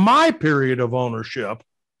my period of ownership,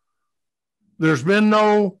 there's been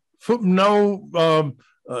no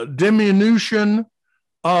diminution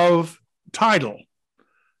of title.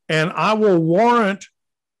 And I will warrant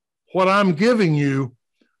what I'm giving you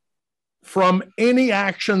from any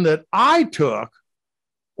action that I took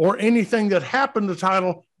or anything that happened to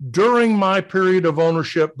title during my period of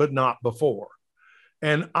ownership, but not before.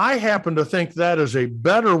 And I happen to think that is a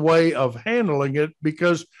better way of handling it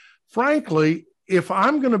because, frankly, if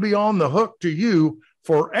I'm going to be on the hook to you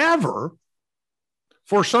forever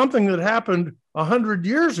for something that happened 100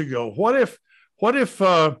 years ago? What if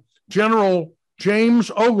General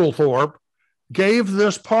James Oglethorpe gave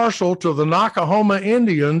this parcel to the Nakahoma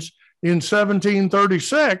Indians in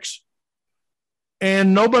 1736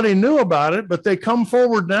 and nobody knew about it, but they come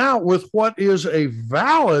forward now with what is a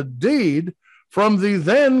valid deed from the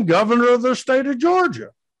then governor of the state of Georgia?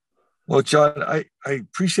 Well, John, I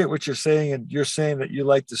appreciate what you're saying, and you're saying that you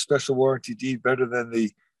like the special warranty deed better than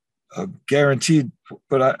the guaranteed,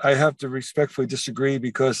 but I have to respectfully disagree,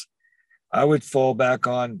 because I would fall back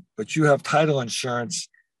on, but you have title insurance,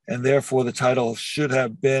 and therefore the title should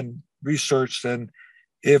have been researched. And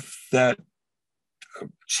if that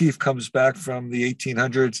chief comes back from the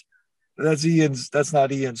 1800s, that's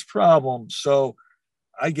not Ian's problem. So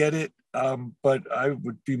I get it. But I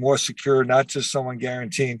would be more secure, not just someone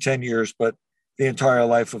guaranteeing 10 years, but the entire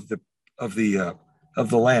life of the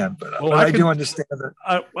land. But, well, I do understand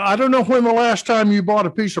that. I don't know when the last time you bought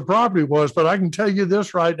a piece of property was, but I can tell you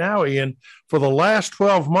this right now, Ian, for the last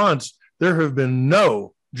 12 months, there have been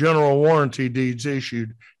no general warranty deeds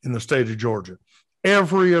issued in the state of Georgia.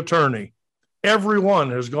 Every attorney,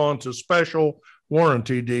 everyone has gone to special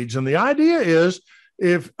warranty deeds. And the idea is,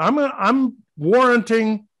 if I'm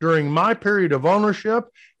warranting during my period of ownership,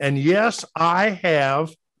 and yes, I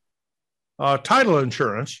have title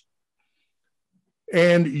insurance,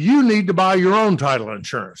 and you need to buy your own title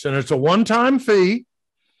insurance, and it's a one-time fee,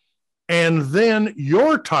 and then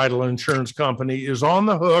your title insurance company is on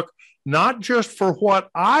the hook, not just for what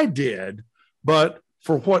I did, but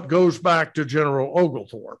for what goes back to General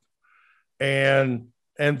Oglethorpe. And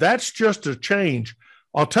that's just a change.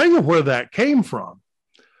 I'll tell you where that came from.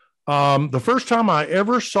 The first time I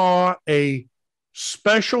ever saw a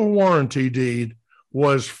special warranty deed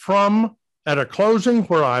was at a closing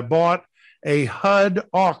where I bought a HUD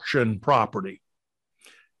auction property.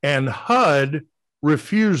 And HUD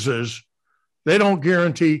refuses, they don't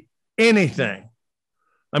guarantee anything.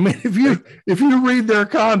 I mean, if you read their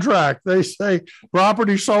contract, they say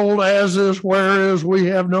property sold as is, where is, we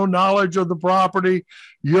have no knowledge of the property.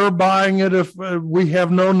 You're buying it if we have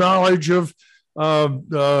no knowledge of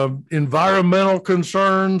environmental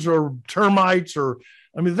concerns or termites,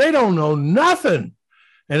 they don't know nothing.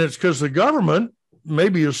 And it's because the government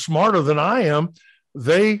maybe is smarter than I am.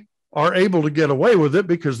 They are able to get away with it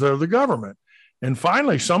because they're the government. And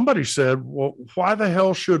finally, somebody said, well, why the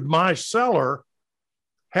hell should my seller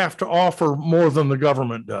have to offer more than the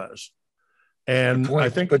government does? And I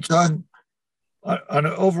think, but John, on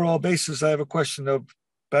an overall basis, I have a question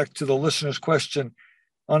back to the listener's question.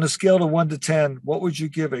 On a scale of 1 to 10, what would you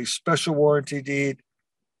give a special warranty deed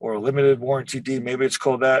or a limited warranty deed? Maybe it's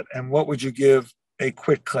called that. And what would you give a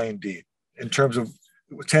quit claim deed, in terms of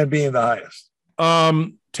 10 being the highest?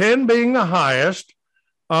 10 being the highest,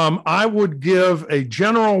 I would give a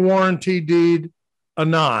general warranty deed a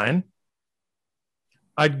 9.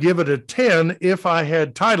 I'd give it a 10 if I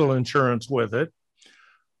had title insurance with it,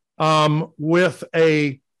 with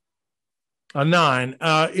a 9.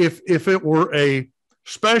 If it were a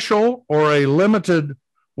special or a limited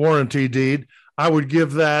warranty deed, I would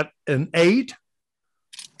give that an 8.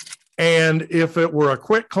 And if it were a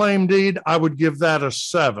quit claim deed, I would give that a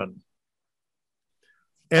 7.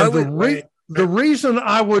 And the reason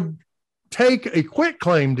I would take a quit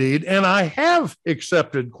claim deed, and I have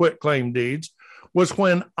accepted quit claim deeds, was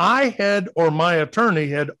when I had, or my attorney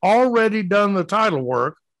had already done the title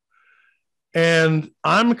work, and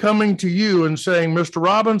I'm coming to you and saying, Mr.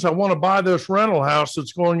 Robbins, I want to buy this rental house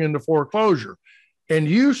that's going into foreclosure. And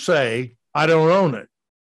you say, I don't own it.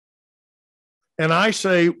 And I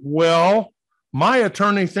say, well, my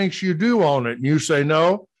attorney thinks you do own it. And you say,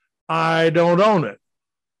 no, I don't own it.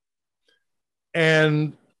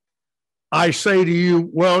 And I say to you,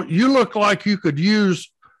 well, you look like you could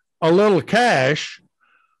use a little cash.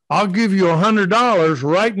 I'll give you $100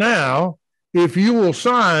 right now if you will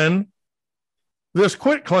sign this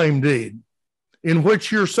quit claim deed, in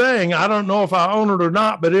which you're saying, I don't know if I own it or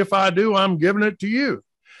not, but if I do, I'm giving it to you.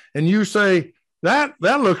 And you say, that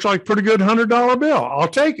looks like a pretty good $100 bill. I'll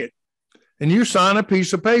take it. And you sign a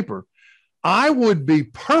piece of paper. I would be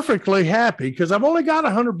perfectly happy, because I've only got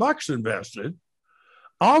 $100 invested.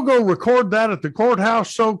 I'll go record that at the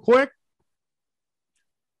courthouse so quick.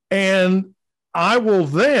 And I will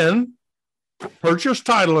then purchase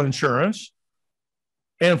title insurance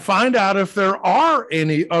and find out if there are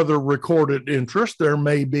any other recorded interests. There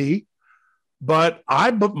may be, but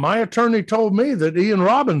my attorney told me that Ian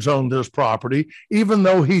Robbins owned this property, even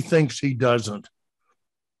though he thinks he doesn't.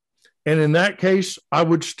 And in that case, I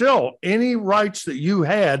would still, any rights that you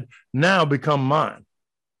had now become mine.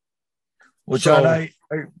 Well, John,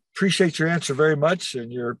 appreciate your answer very much.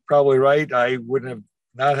 And you're probably right. I wouldn't have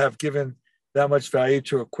not have given that much value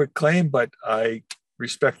to a quick claim, but I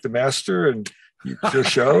respect the master and your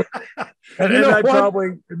show. And I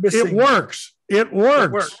probably missing. It works. It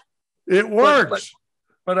works. It works.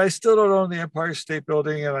 But I still don't own the Empire State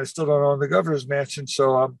Building, and I still don't own the governor's mansion.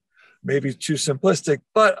 So I'm maybe too simplistic,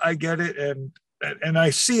 but I get it. And I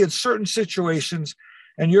see in certain situations,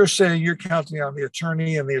 and you're saying you're counting on the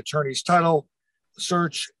attorney and the attorney's title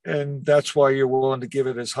search, and that's why you're willing to give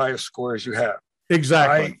it as high a score as you have.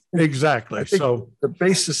 Exactly. I think so the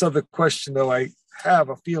basis of the question, though, I have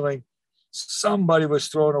a feeling somebody was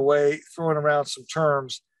throwing around some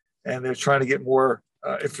terms, and they're trying to get more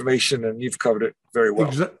information, and you've covered it very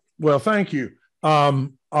well. Well, thank you.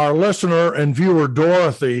 Our listener and viewer,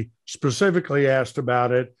 Dorothy, specifically asked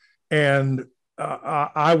about it, and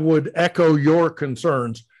I would echo your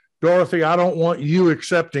concerns. Dorothy, I don't want you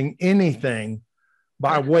accepting anything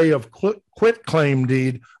by way of quit claim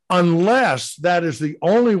deed unless that is the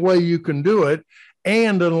only way you can do it,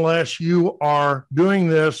 and unless you are doing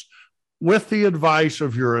this with the advice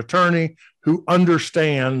of your attorney who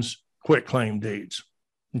understands quit claim deeds.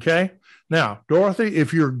 Okay? Now, Dorothy,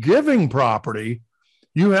 if you're giving property,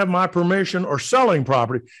 you have my permission, or selling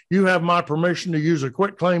property, you have my permission to use a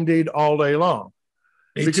quit claim deed all day long.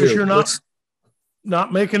 Me because too. You're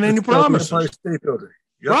not making any promises. State Building.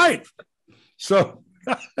 Yep. Right. So,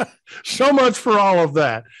 so much for all of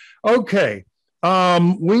that. Okay.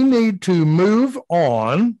 We need to move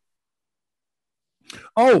on.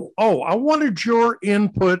 Oh, I wanted your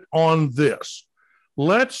input on this.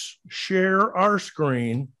 Let's share our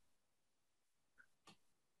screen.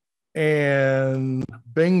 And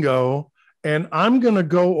bingo. And I'm going to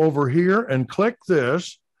go over here and click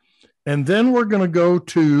this. And then we're going to go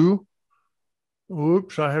to,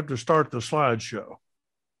 oops, I have to start the slideshow.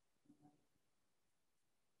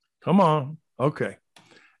 Come on. Okay.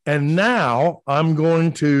 And now I'm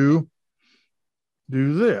going to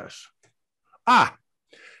do this.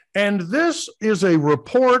 And this is a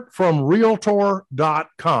report from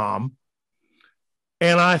Realtor.com.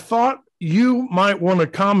 And I thought you might want to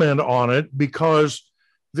comment on it, because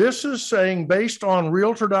this is saying, based on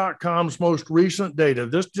Realtor.com's most recent data,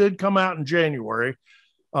 this did come out in January,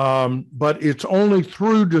 but it's only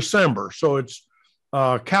through December. So it's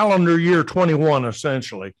calendar year 21,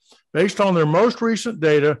 essentially. Based on their most recent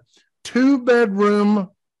data, 2-bedroom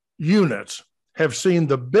units have seen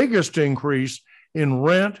the biggest increase in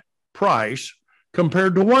rent price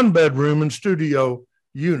compared to 1-bedroom and studio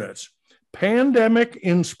units.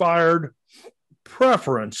 Pandemic-inspired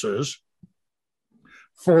preferences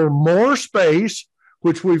for more space,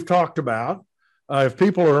 which we've talked about. If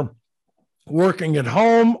people are working at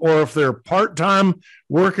home, or if they're part-time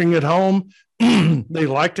working at home, they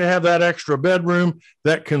like to have that extra bedroom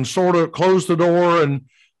that can sort of close the door, and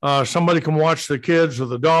somebody can watch the kids, or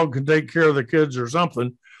the dog can take care of the kids or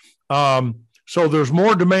something. So there's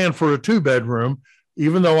more demand for a 2-bedroom,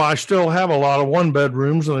 even though I still have a lot of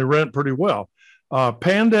 1-bedrooms and they rent pretty well.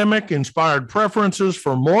 Pandemic-inspired preferences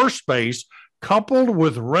for more space, coupled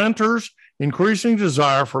with renters' increasing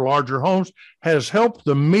desire for larger homes, has helped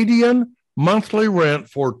the median monthly rent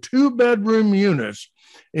for 2-bedroom units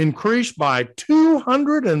increase by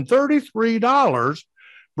 $233,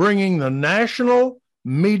 bringing the national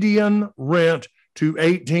median rent to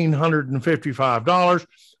 $1,855,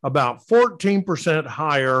 about 14%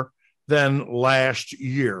 higher than last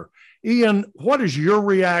year. Ian, what is your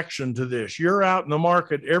reaction to this? You're out in the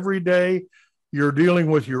market every day. You're dealing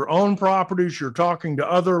with your own properties. You're talking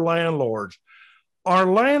to other landlords. Are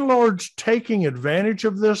landlords taking advantage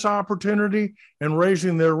of this opportunity and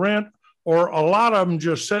raising their rent, or a lot of them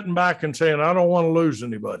just sitting back and saying, I don't want to lose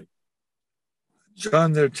anybody?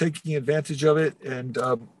 John, they're taking advantage of it. And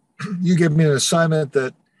you gave me an assignment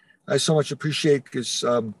that I so much appreciate, because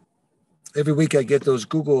every week I get those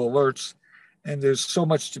Google alerts, and there's so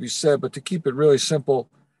much to be said. But to keep it really simple,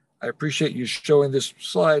 I appreciate you showing this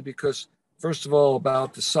slide, because first of all,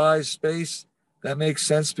 about the size space, that makes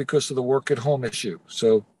sense because of the work at home issue.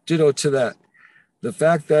 So ditto to that. The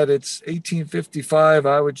fact that it's 1855,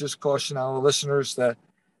 I would just caution our listeners that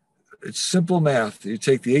it's simple math. You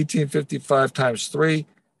take the 1855 times 3.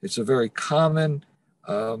 It's a very common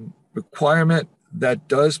requirement that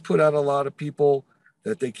does put out a lot of people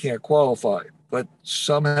that they can't qualify, but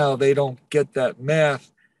somehow they don't get that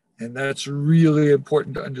math. And that's really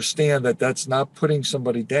important to understand, that that's not putting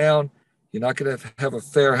somebody down. You're not going to have a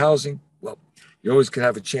fair housing. Well, you always can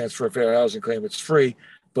have a chance for a fair housing claim. It's free.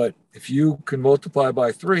 But if you can multiply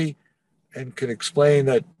by 3 and can explain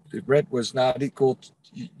that the rent was not equal,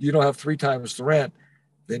 you don't have 3 times the rent,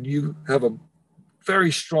 then you have a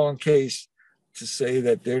very strong case to say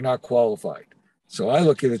that they're not qualified. So I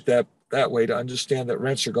look at it that way to understand that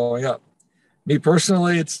rents are going up. Me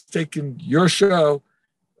personally, it's taken your show.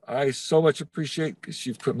 I so much appreciate because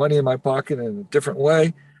you've put money in my pocket in a different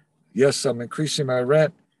way. Yes, I'm increasing my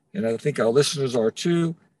rent, and I think our listeners are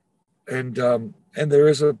too. And there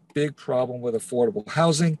is a big problem with affordable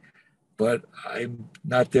housing, but I'm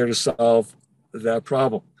not there to solve that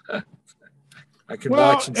problem. I can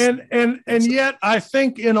watch and yet I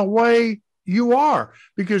think in a way you are,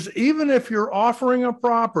 because even if you're offering a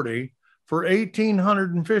property for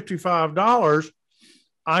 $1,855,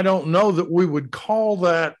 I don't know that we would call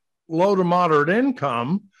that low to moderate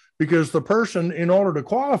income, because the person, in order to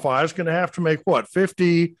qualify, is going to have to make what,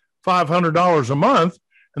 $5,500 a month.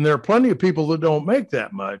 And there are plenty of people that don't make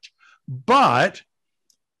that much, but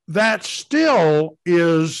that still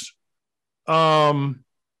is, I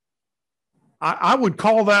would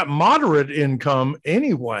call that moderate income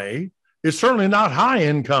anyway. It's certainly not high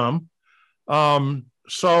income.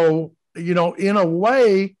 So, you know, in a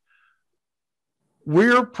way,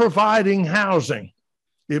 we're providing housing.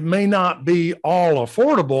 It may not be all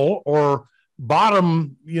affordable or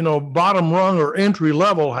bottom rung or entry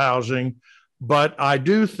level housing, but I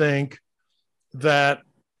do think that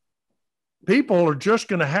people are just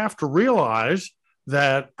going to have to realize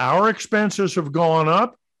that our expenses have gone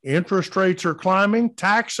up, interest rates are climbing,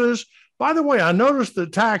 taxes. By the way, I noticed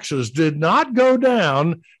that taxes did not go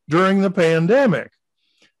down during the pandemic.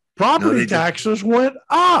 Property taxes went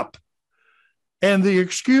up. And the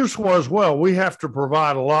excuse was, well, we have to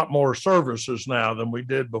provide a lot more services now than we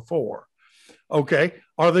did before. Okay.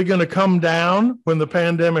 Are they going to come down when the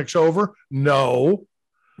pandemic's over? No.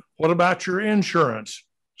 What about your insurance?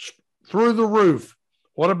 Through the roof.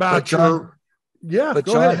 What about John, go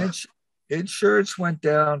ahead. Insurance went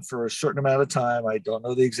down for a certain amount of time. I don't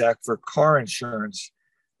know the exact for car insurance,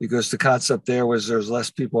 because the concept there was there's less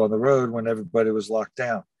people on the road when everybody was locked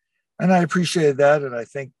down. And I appreciated that. And I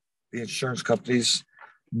think the insurance companies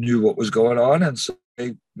knew what was going on, and so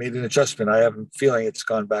they made an adjustment. I have a feeling it's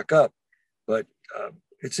gone back up, but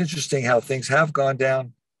it's interesting how things have gone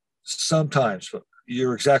down sometimes. But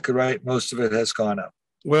you're exactly right. Most of it has gone up.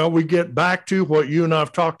 Well, we get back to what you and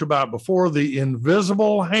I've talked about before, the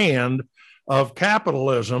invisible hand of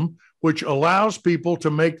capitalism, which allows people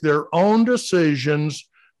to make their own decisions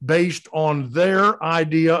based on their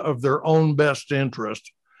idea of their own best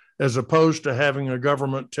interest, as opposed to having a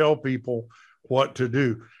government tell people what to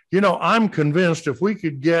do. You know, I'm convinced if we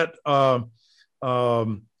could get Elon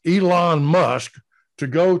Musk to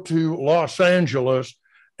go to Los Angeles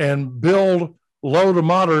and build low to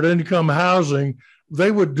moderate income housing, they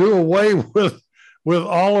would do away with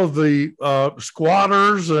all of the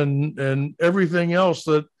squatters and everything else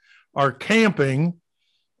that are camping.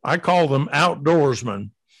 I call them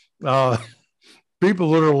outdoorsmen,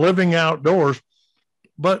 people that are living outdoors.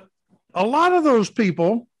 But a lot of those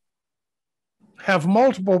people have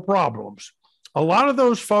multiple problems. A lot of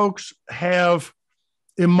those folks have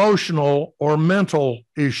emotional or mental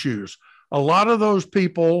issues. A lot of those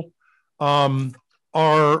people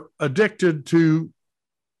are addicted to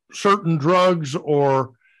certain drugs,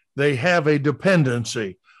 or they have a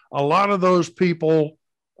dependency. A lot of those people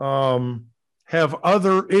have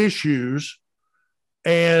other issues,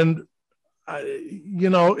 and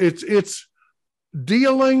it's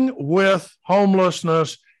dealing with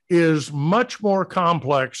homelessness is much more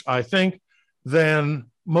complex, I think, than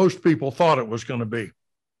most people thought it was going to be.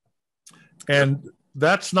 And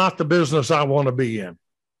that's not the business I want to be in.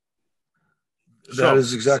 That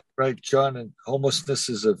is exactly right, John. And homelessness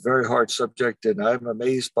is a very hard subject. And I'm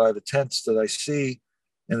amazed by the tents that I see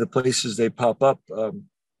and the places they pop up.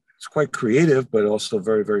 It's quite creative, but also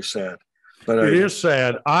very, very sad. But it is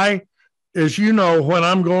sad. As you know, when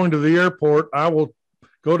I'm going to the airport, I will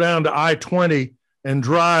go down to I-20 and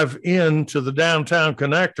drive into the downtown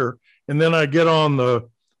connector, and then I get on the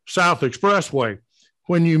South Expressway.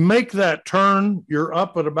 When you make that turn, you're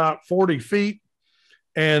up at about 40 feet,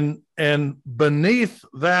 and beneath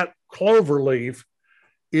that clover leaf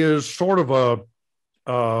is sort of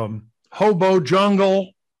a hobo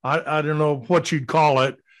jungle. I don't know what you'd call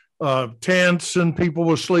it, tents and people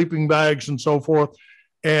with sleeping bags and so forth.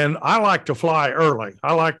 And I like to fly early.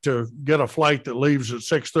 I like to get a flight that leaves at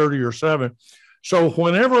 6:30 or 7. So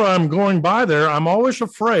whenever I'm going by there, I'm always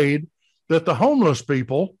afraid that the homeless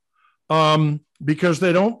people, because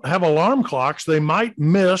they don't have alarm clocks, they might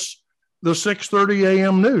miss the 6:30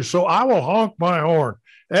 a.m. news. So I will honk my horn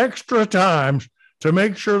extra times to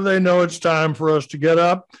make sure they know it's time for us to get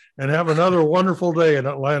up and have another wonderful day in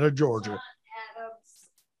Atlanta, Georgia.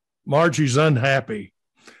 Margie's unhappy.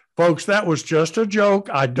 Folks, that was just a joke.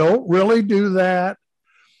 I don't really do that.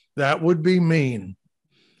 That would be mean.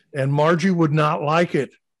 And Margie would not like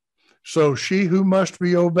it. So she who must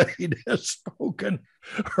be obeyed has spoken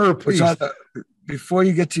her piece. Before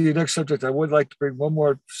you get to your next subject, I would like to bring one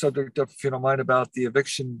more subject up, if you don't mind, about the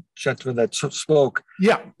eviction gentleman that spoke.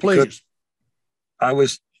 Yeah, please. I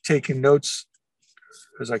was taking notes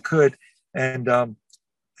as I could, and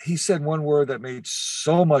he said one word that made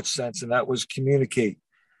so much sense, and that was communicate.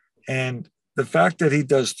 And the fact that he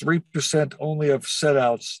does 3% only of set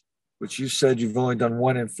outs, which you said you've only done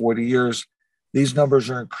one in 40 years, these numbers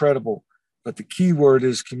are incredible. But the key word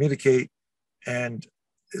is communicate. And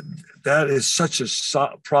that is such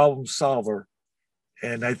a problem solver.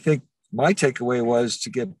 And I think my takeaway was to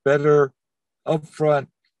get better upfront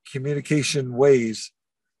communication ways,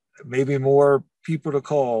 maybe more people to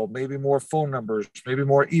call, maybe more phone numbers, maybe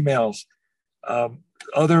more emails,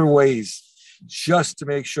 other ways, just to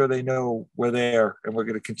make sure they know we're there and we're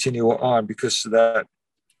going to continue on because of that,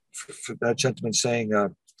 for that gentleman saying,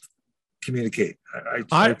 communicate.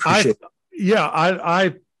 I appreciate it. Yeah,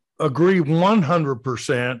 I agree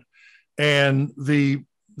 100%. And the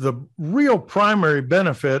real primary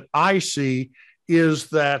benefit I see is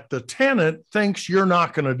that the tenant thinks you're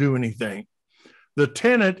not going to do anything. The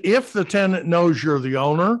tenant, if the tenant knows you're the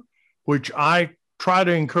owner, which I try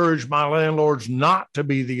to encourage my landlords not to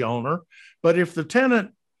be the owner, but if the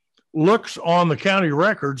tenant looks on the county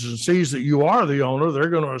records and sees that you are the owner, they're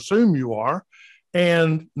going to assume you are.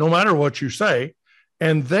 And no matter what you say,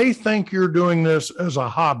 and they think you're doing this as a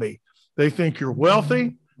hobby. They think you're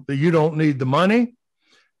wealthy, that you don't need the money.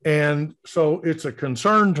 And so it's a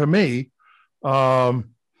concern to me. And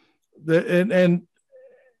they're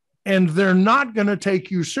not going to take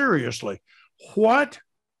you seriously. What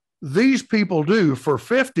these people do for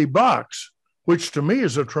 $50, which to me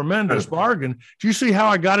is a tremendous bargain. Do you see how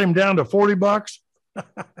I got him down to $40?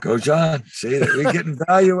 Go, John. See that we're getting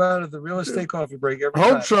value out of the real estate coffee break every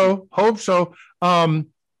time. Hope so.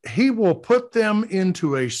 He will put them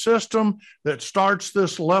into a system that starts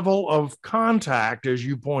this level of contact, as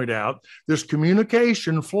you point out, this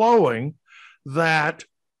communication flowing that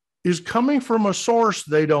is coming from a source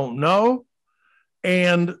they don't know,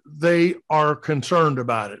 and they are concerned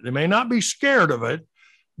about it. They may not be scared of it,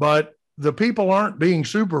 but the people aren't being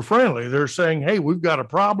super friendly. They're saying, hey, we've got a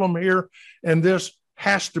problem here, and this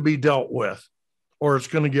has to be dealt with, or it's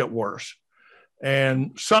going to get worse.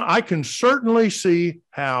 And so I can certainly see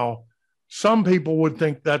how some people would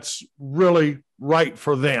think that's really right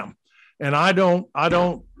for them. And I don't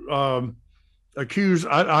accuse,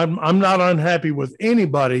 I'm not unhappy with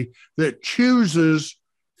anybody that chooses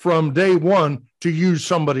from day one to use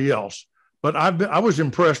somebody else. But I was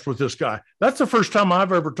impressed with this guy. That's the first time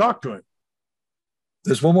I've ever talked to him.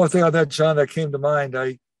 There's one more thing on that, John, that came to mind.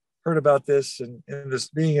 I heard about this, and this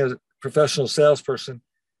being a professional salesperson,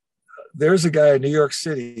 there's a guy in New York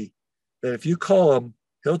City that if you call him,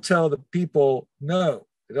 he'll tell the people no.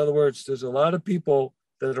 In other words, there's a lot of people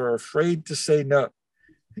that are afraid to say no.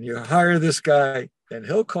 And you hire this guy, and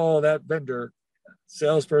he'll call that vendor,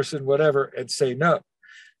 salesperson, whatever, and say no.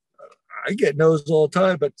 I get no's all the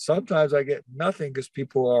time, but sometimes I get nothing because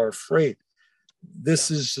people are afraid.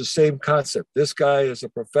 This is the same concept. This guy is a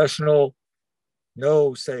professional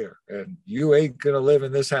no sayer, and you ain't going to live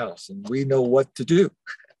in this house, and we know what to do.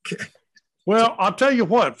 Well, I'll tell you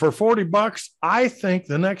what, for $40, I think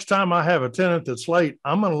the next time I have a tenant that's late,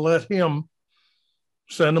 I'm going to let him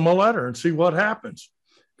send them a letter and see what happens.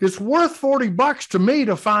 It's worth $40 to me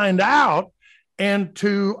to find out. And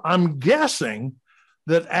I'm guessing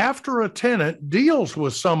that after a tenant deals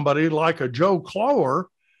with somebody like a Joe Clower,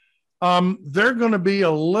 they're going to be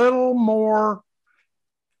a little more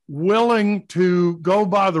willing to go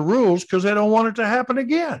by the rules because they don't want it to happen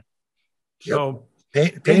again. Yep. So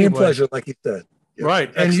pain and pleasure, like you said. Yep.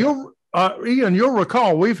 Right. Excellent. And Ian, you'll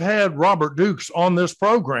recall we've had Robert Dukes on this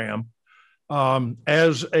program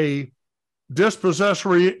as a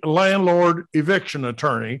dispossessory landlord eviction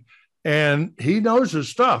attorney, and he knows his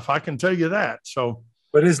stuff. I can tell you that. So,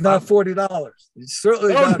 but it's not $40. It's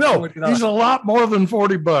certainly not $40. He's a lot more than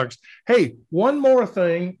 $40. Hey, one more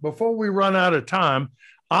thing before we run out of time.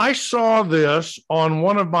 I saw this on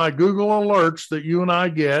one of my Google alerts that you and I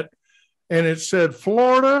get, and it said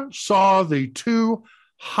Florida saw the 2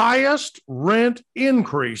 highest rent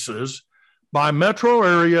increases by metro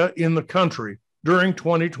area in the country during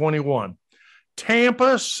 2021.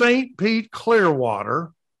 Tampa, St. Pete,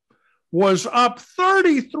 Clearwater was up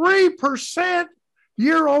 33%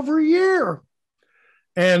 year over year.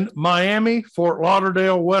 And Miami, Fort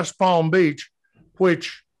Lauderdale, West Palm Beach,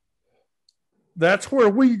 which that's where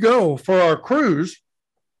we go for our cruise,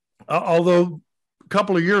 although a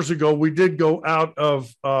couple of years ago we did go out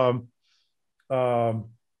of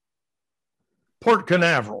Port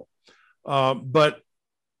Canaveral, but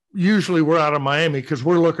usually we're out of Miami because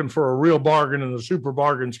we're looking for a real bargain, and the super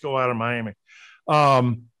bargains go out of Miami.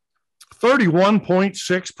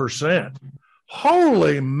 31.6%.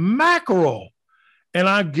 Holy mackerel. And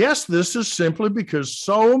I guess this is simply because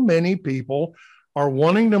so many people are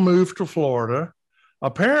wanting to move to Florida.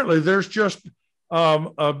 Apparently, there's just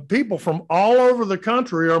people from all over the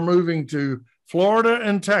country are moving to Florida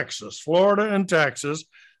and Texas,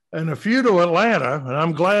 and a few to Atlanta. And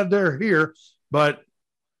I'm glad they're here, but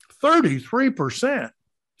 33%.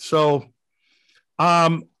 So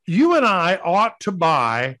you and I ought to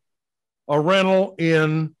buy a rental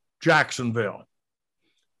in Jacksonville.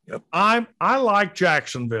 Yep. I like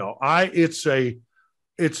Jacksonville. It's a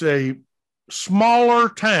smaller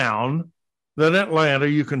town than Atlanta.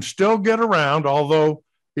 You can still get around, although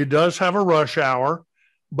it does have a rush hour,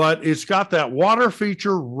 but it's got that water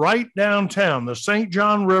feature right downtown. The St.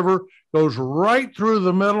 John River goes right through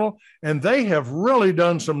the middle, and they have really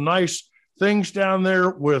done some nice things down there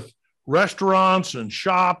with restaurants and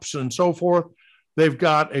shops and so forth. They've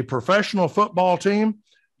got a professional football team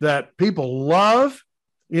that people love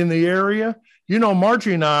in the area. You know,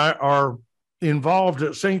 Margie and I are involved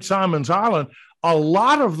at St. Simon's Island. A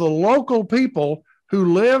lot of the local people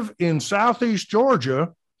who live in Southeast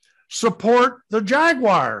Georgia support the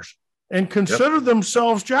Jaguars and consider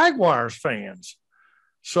themselves Jaguars fans.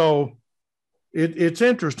 So it's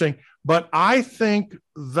interesting. But I think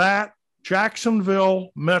that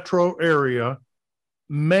Jacksonville metro area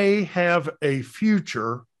may have a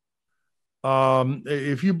future.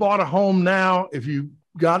 If you bought a home now, if you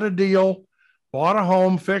got a deal, bought a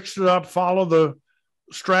home, fixed it up, follow the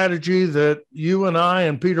strategy that you and I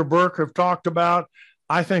and Peter Burke have talked about,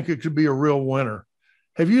 I think it could be a real winner.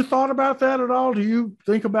 Have you thought about that at all? Do you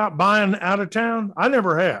think about buying out of town? I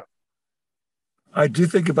never have. I do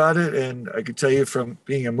think about it, and I can tell you from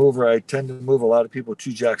being a mover, I tend to move a lot of people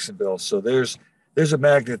to Jacksonville. So there's a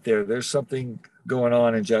magnet there. There's something going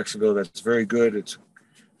on in Jacksonville that's very good. It's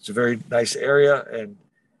a very nice area, and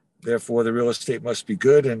therefore the real estate must be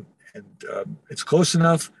good, and it's close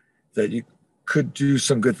enough that you could do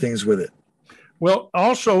some good things with it. Well,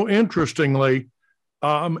 also interestingly,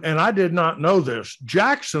 and I did not know this,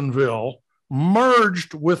 Jacksonville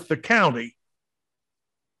merged with the county.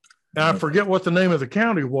 And I forget what the name of the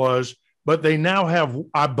county was, but they now have,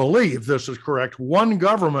 I believe this is correct, one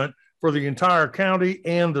government for the entire county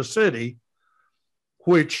and the city,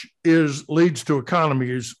 which leads to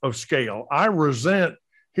economies of scale. I resent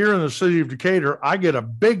here in the city of Decatur, I get a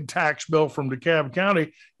big tax bill from DeKalb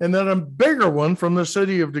County and then a bigger one from the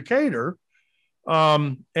city of Decatur.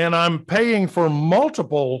 And I'm paying for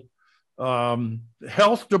multiple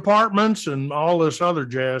health departments and all this other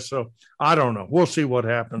jazz. So I don't know. We'll see what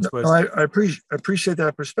happens. But I appreciate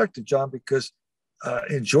that perspective, John, because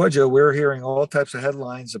in Georgia, we're hearing all types of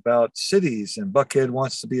headlines about cities, and Buckhead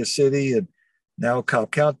wants to be a city, and now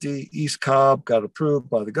Cobb County, East Cobb got approved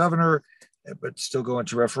by the governor, but still going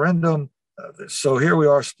to referendum. So here we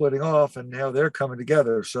are splitting off, and now they're coming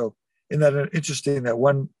together. So isn't that interesting that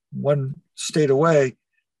one state away,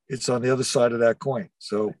 it's on the other side of that coin.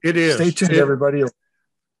 So it is. Stay tuned, everybody. You'll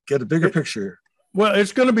get a bigger picture here. Well,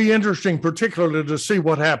 it's going to be interesting, particularly to see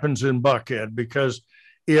what happens in Buckhead, because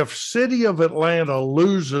if City of Atlanta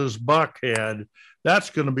loses Buckhead, that's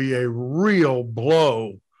going to be a real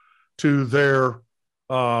blow to their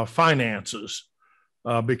finances.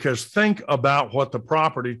 Because think about what the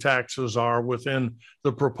property taxes are within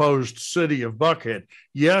the proposed city of Buckhead.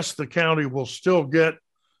 Yes, the county will still get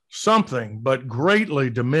something, but greatly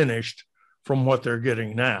diminished from what they're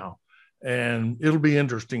getting now. And it'll be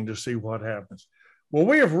interesting to see what happens. Well,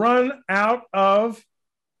 we have run out of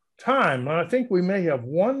time. I think we may have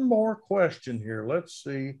one more question here. Let's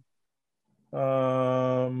see.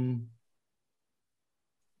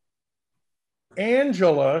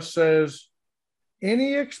 Angela says,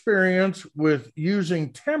 any experience with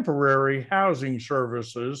using temporary housing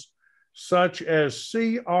services such as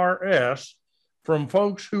CRS from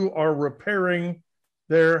folks who are repairing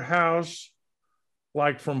their house,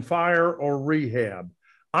 like from fire or rehab?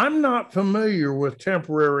 I'm not familiar with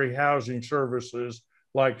temporary housing services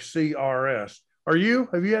like CRS. Are you?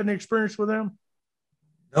 Have you had any experience with them?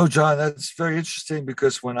 No, John, that's very interesting,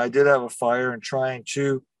 because when I did have a fire and trying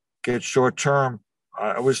to get short term,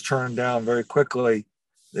 I was turned down very quickly.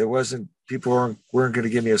 People weren't going to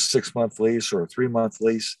give me a 6-month lease or a 3-month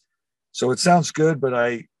lease. So it sounds good, but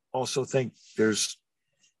I also think there's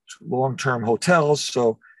long-term hotels.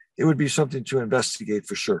 So it would be something to investigate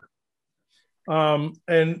for sure.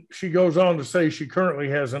 And she goes on to say she currently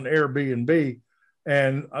has an Airbnb.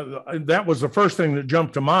 And that was the first thing that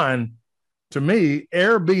jumped to mind to me.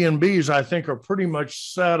 Airbnbs, I think, are pretty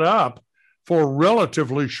much set up for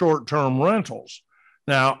relatively short-term rentals.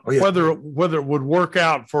 Now, whether it would work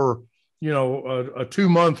out for, you know, a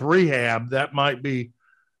 2-month rehab, that might be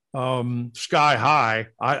sky high.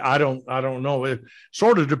 I don't know. It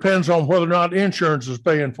sort of depends on whether or not insurance is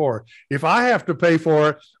paying for it. If I have to pay for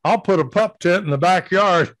it, I'll put a pup tent in the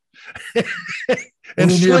backyard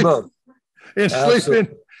and sleep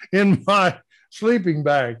in my sleeping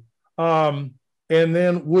bag. And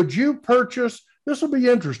then would you purchase, this will be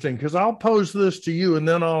interesting because I'll pose this to you and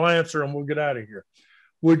then I'll answer and we'll get out of here.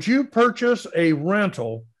 Would you purchase a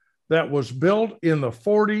rental that was built in the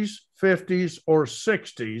 40s, 50s, or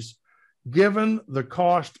 60s, given the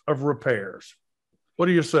cost of repairs? What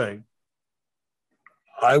do you say?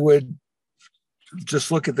 I would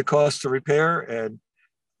just look at the cost of repair and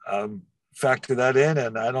factor that in.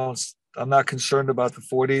 And I'm not concerned about the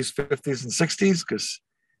 40s, 50s, and 60s because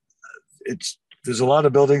there's a lot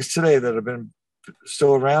of buildings today that have been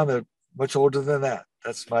still around that are much older than that.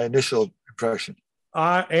 That's my initial impression.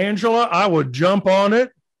 Angela, I would jump on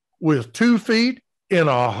it with 2 feet in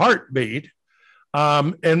a heartbeat.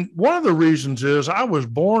 And one of the reasons is I was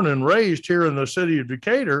born and raised here in the city of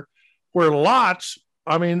Decatur, where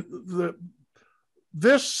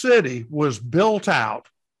this city was built out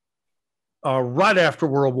right after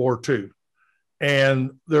World War II.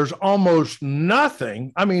 And there's almost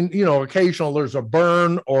nothing. I mean, you know, occasionally there's a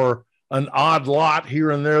burn or an odd lot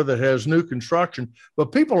here and there that has new construction,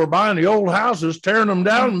 but people are buying the old houses, tearing them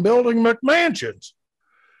down and building McMansions.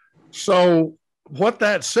 So what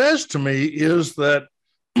that says to me is that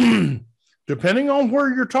depending on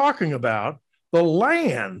where you're talking about, the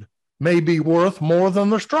land may be worth more than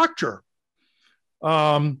the structure.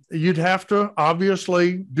 You'd have to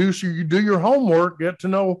obviously do your homework, get to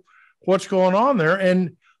know what's going on there.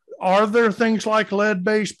 And are there things like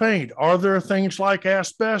lead-based paint? Are there things like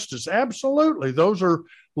asbestos? Absolutely. Those are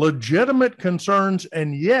legitimate concerns.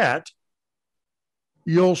 And yet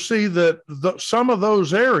you'll see that some of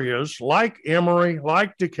those areas like Emory,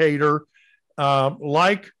 like Decatur,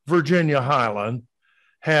 like Virginia Highland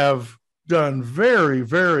have done very,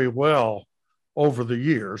 very well over the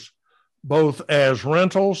years, both as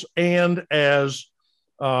rentals and as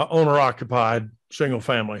owner-occupied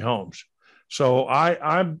single-family homes. So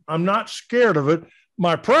I'm not scared of it.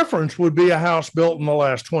 My preference would be a house built in the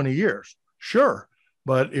last 20 years. Sure.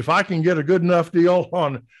 But if I can get a good enough deal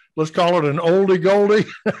on, let's call it an oldie goldie,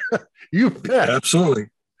 you bet. Absolutely.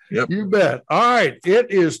 Yep. You bet. All right.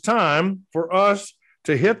 It is time for us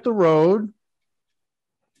to hit the road.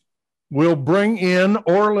 We'll bring in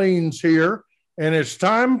Orleans here, and it's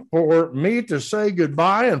time for me to say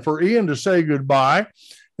goodbye and for Ian to say goodbye.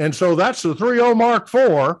 And so that's the 3-0 Mark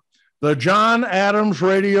IV, the John Adams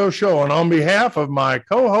Radio Show. And on behalf of my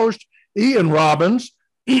co-host, Ian Robbins,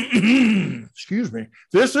 excuse me,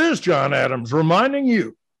 this is John Adams reminding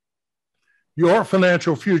you, your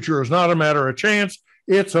financial future is not a matter of chance.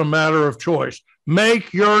 It's a matter of choice.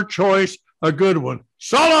 Make your choice a good one.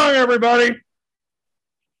 So long, everybody.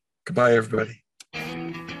 Goodbye, everybody.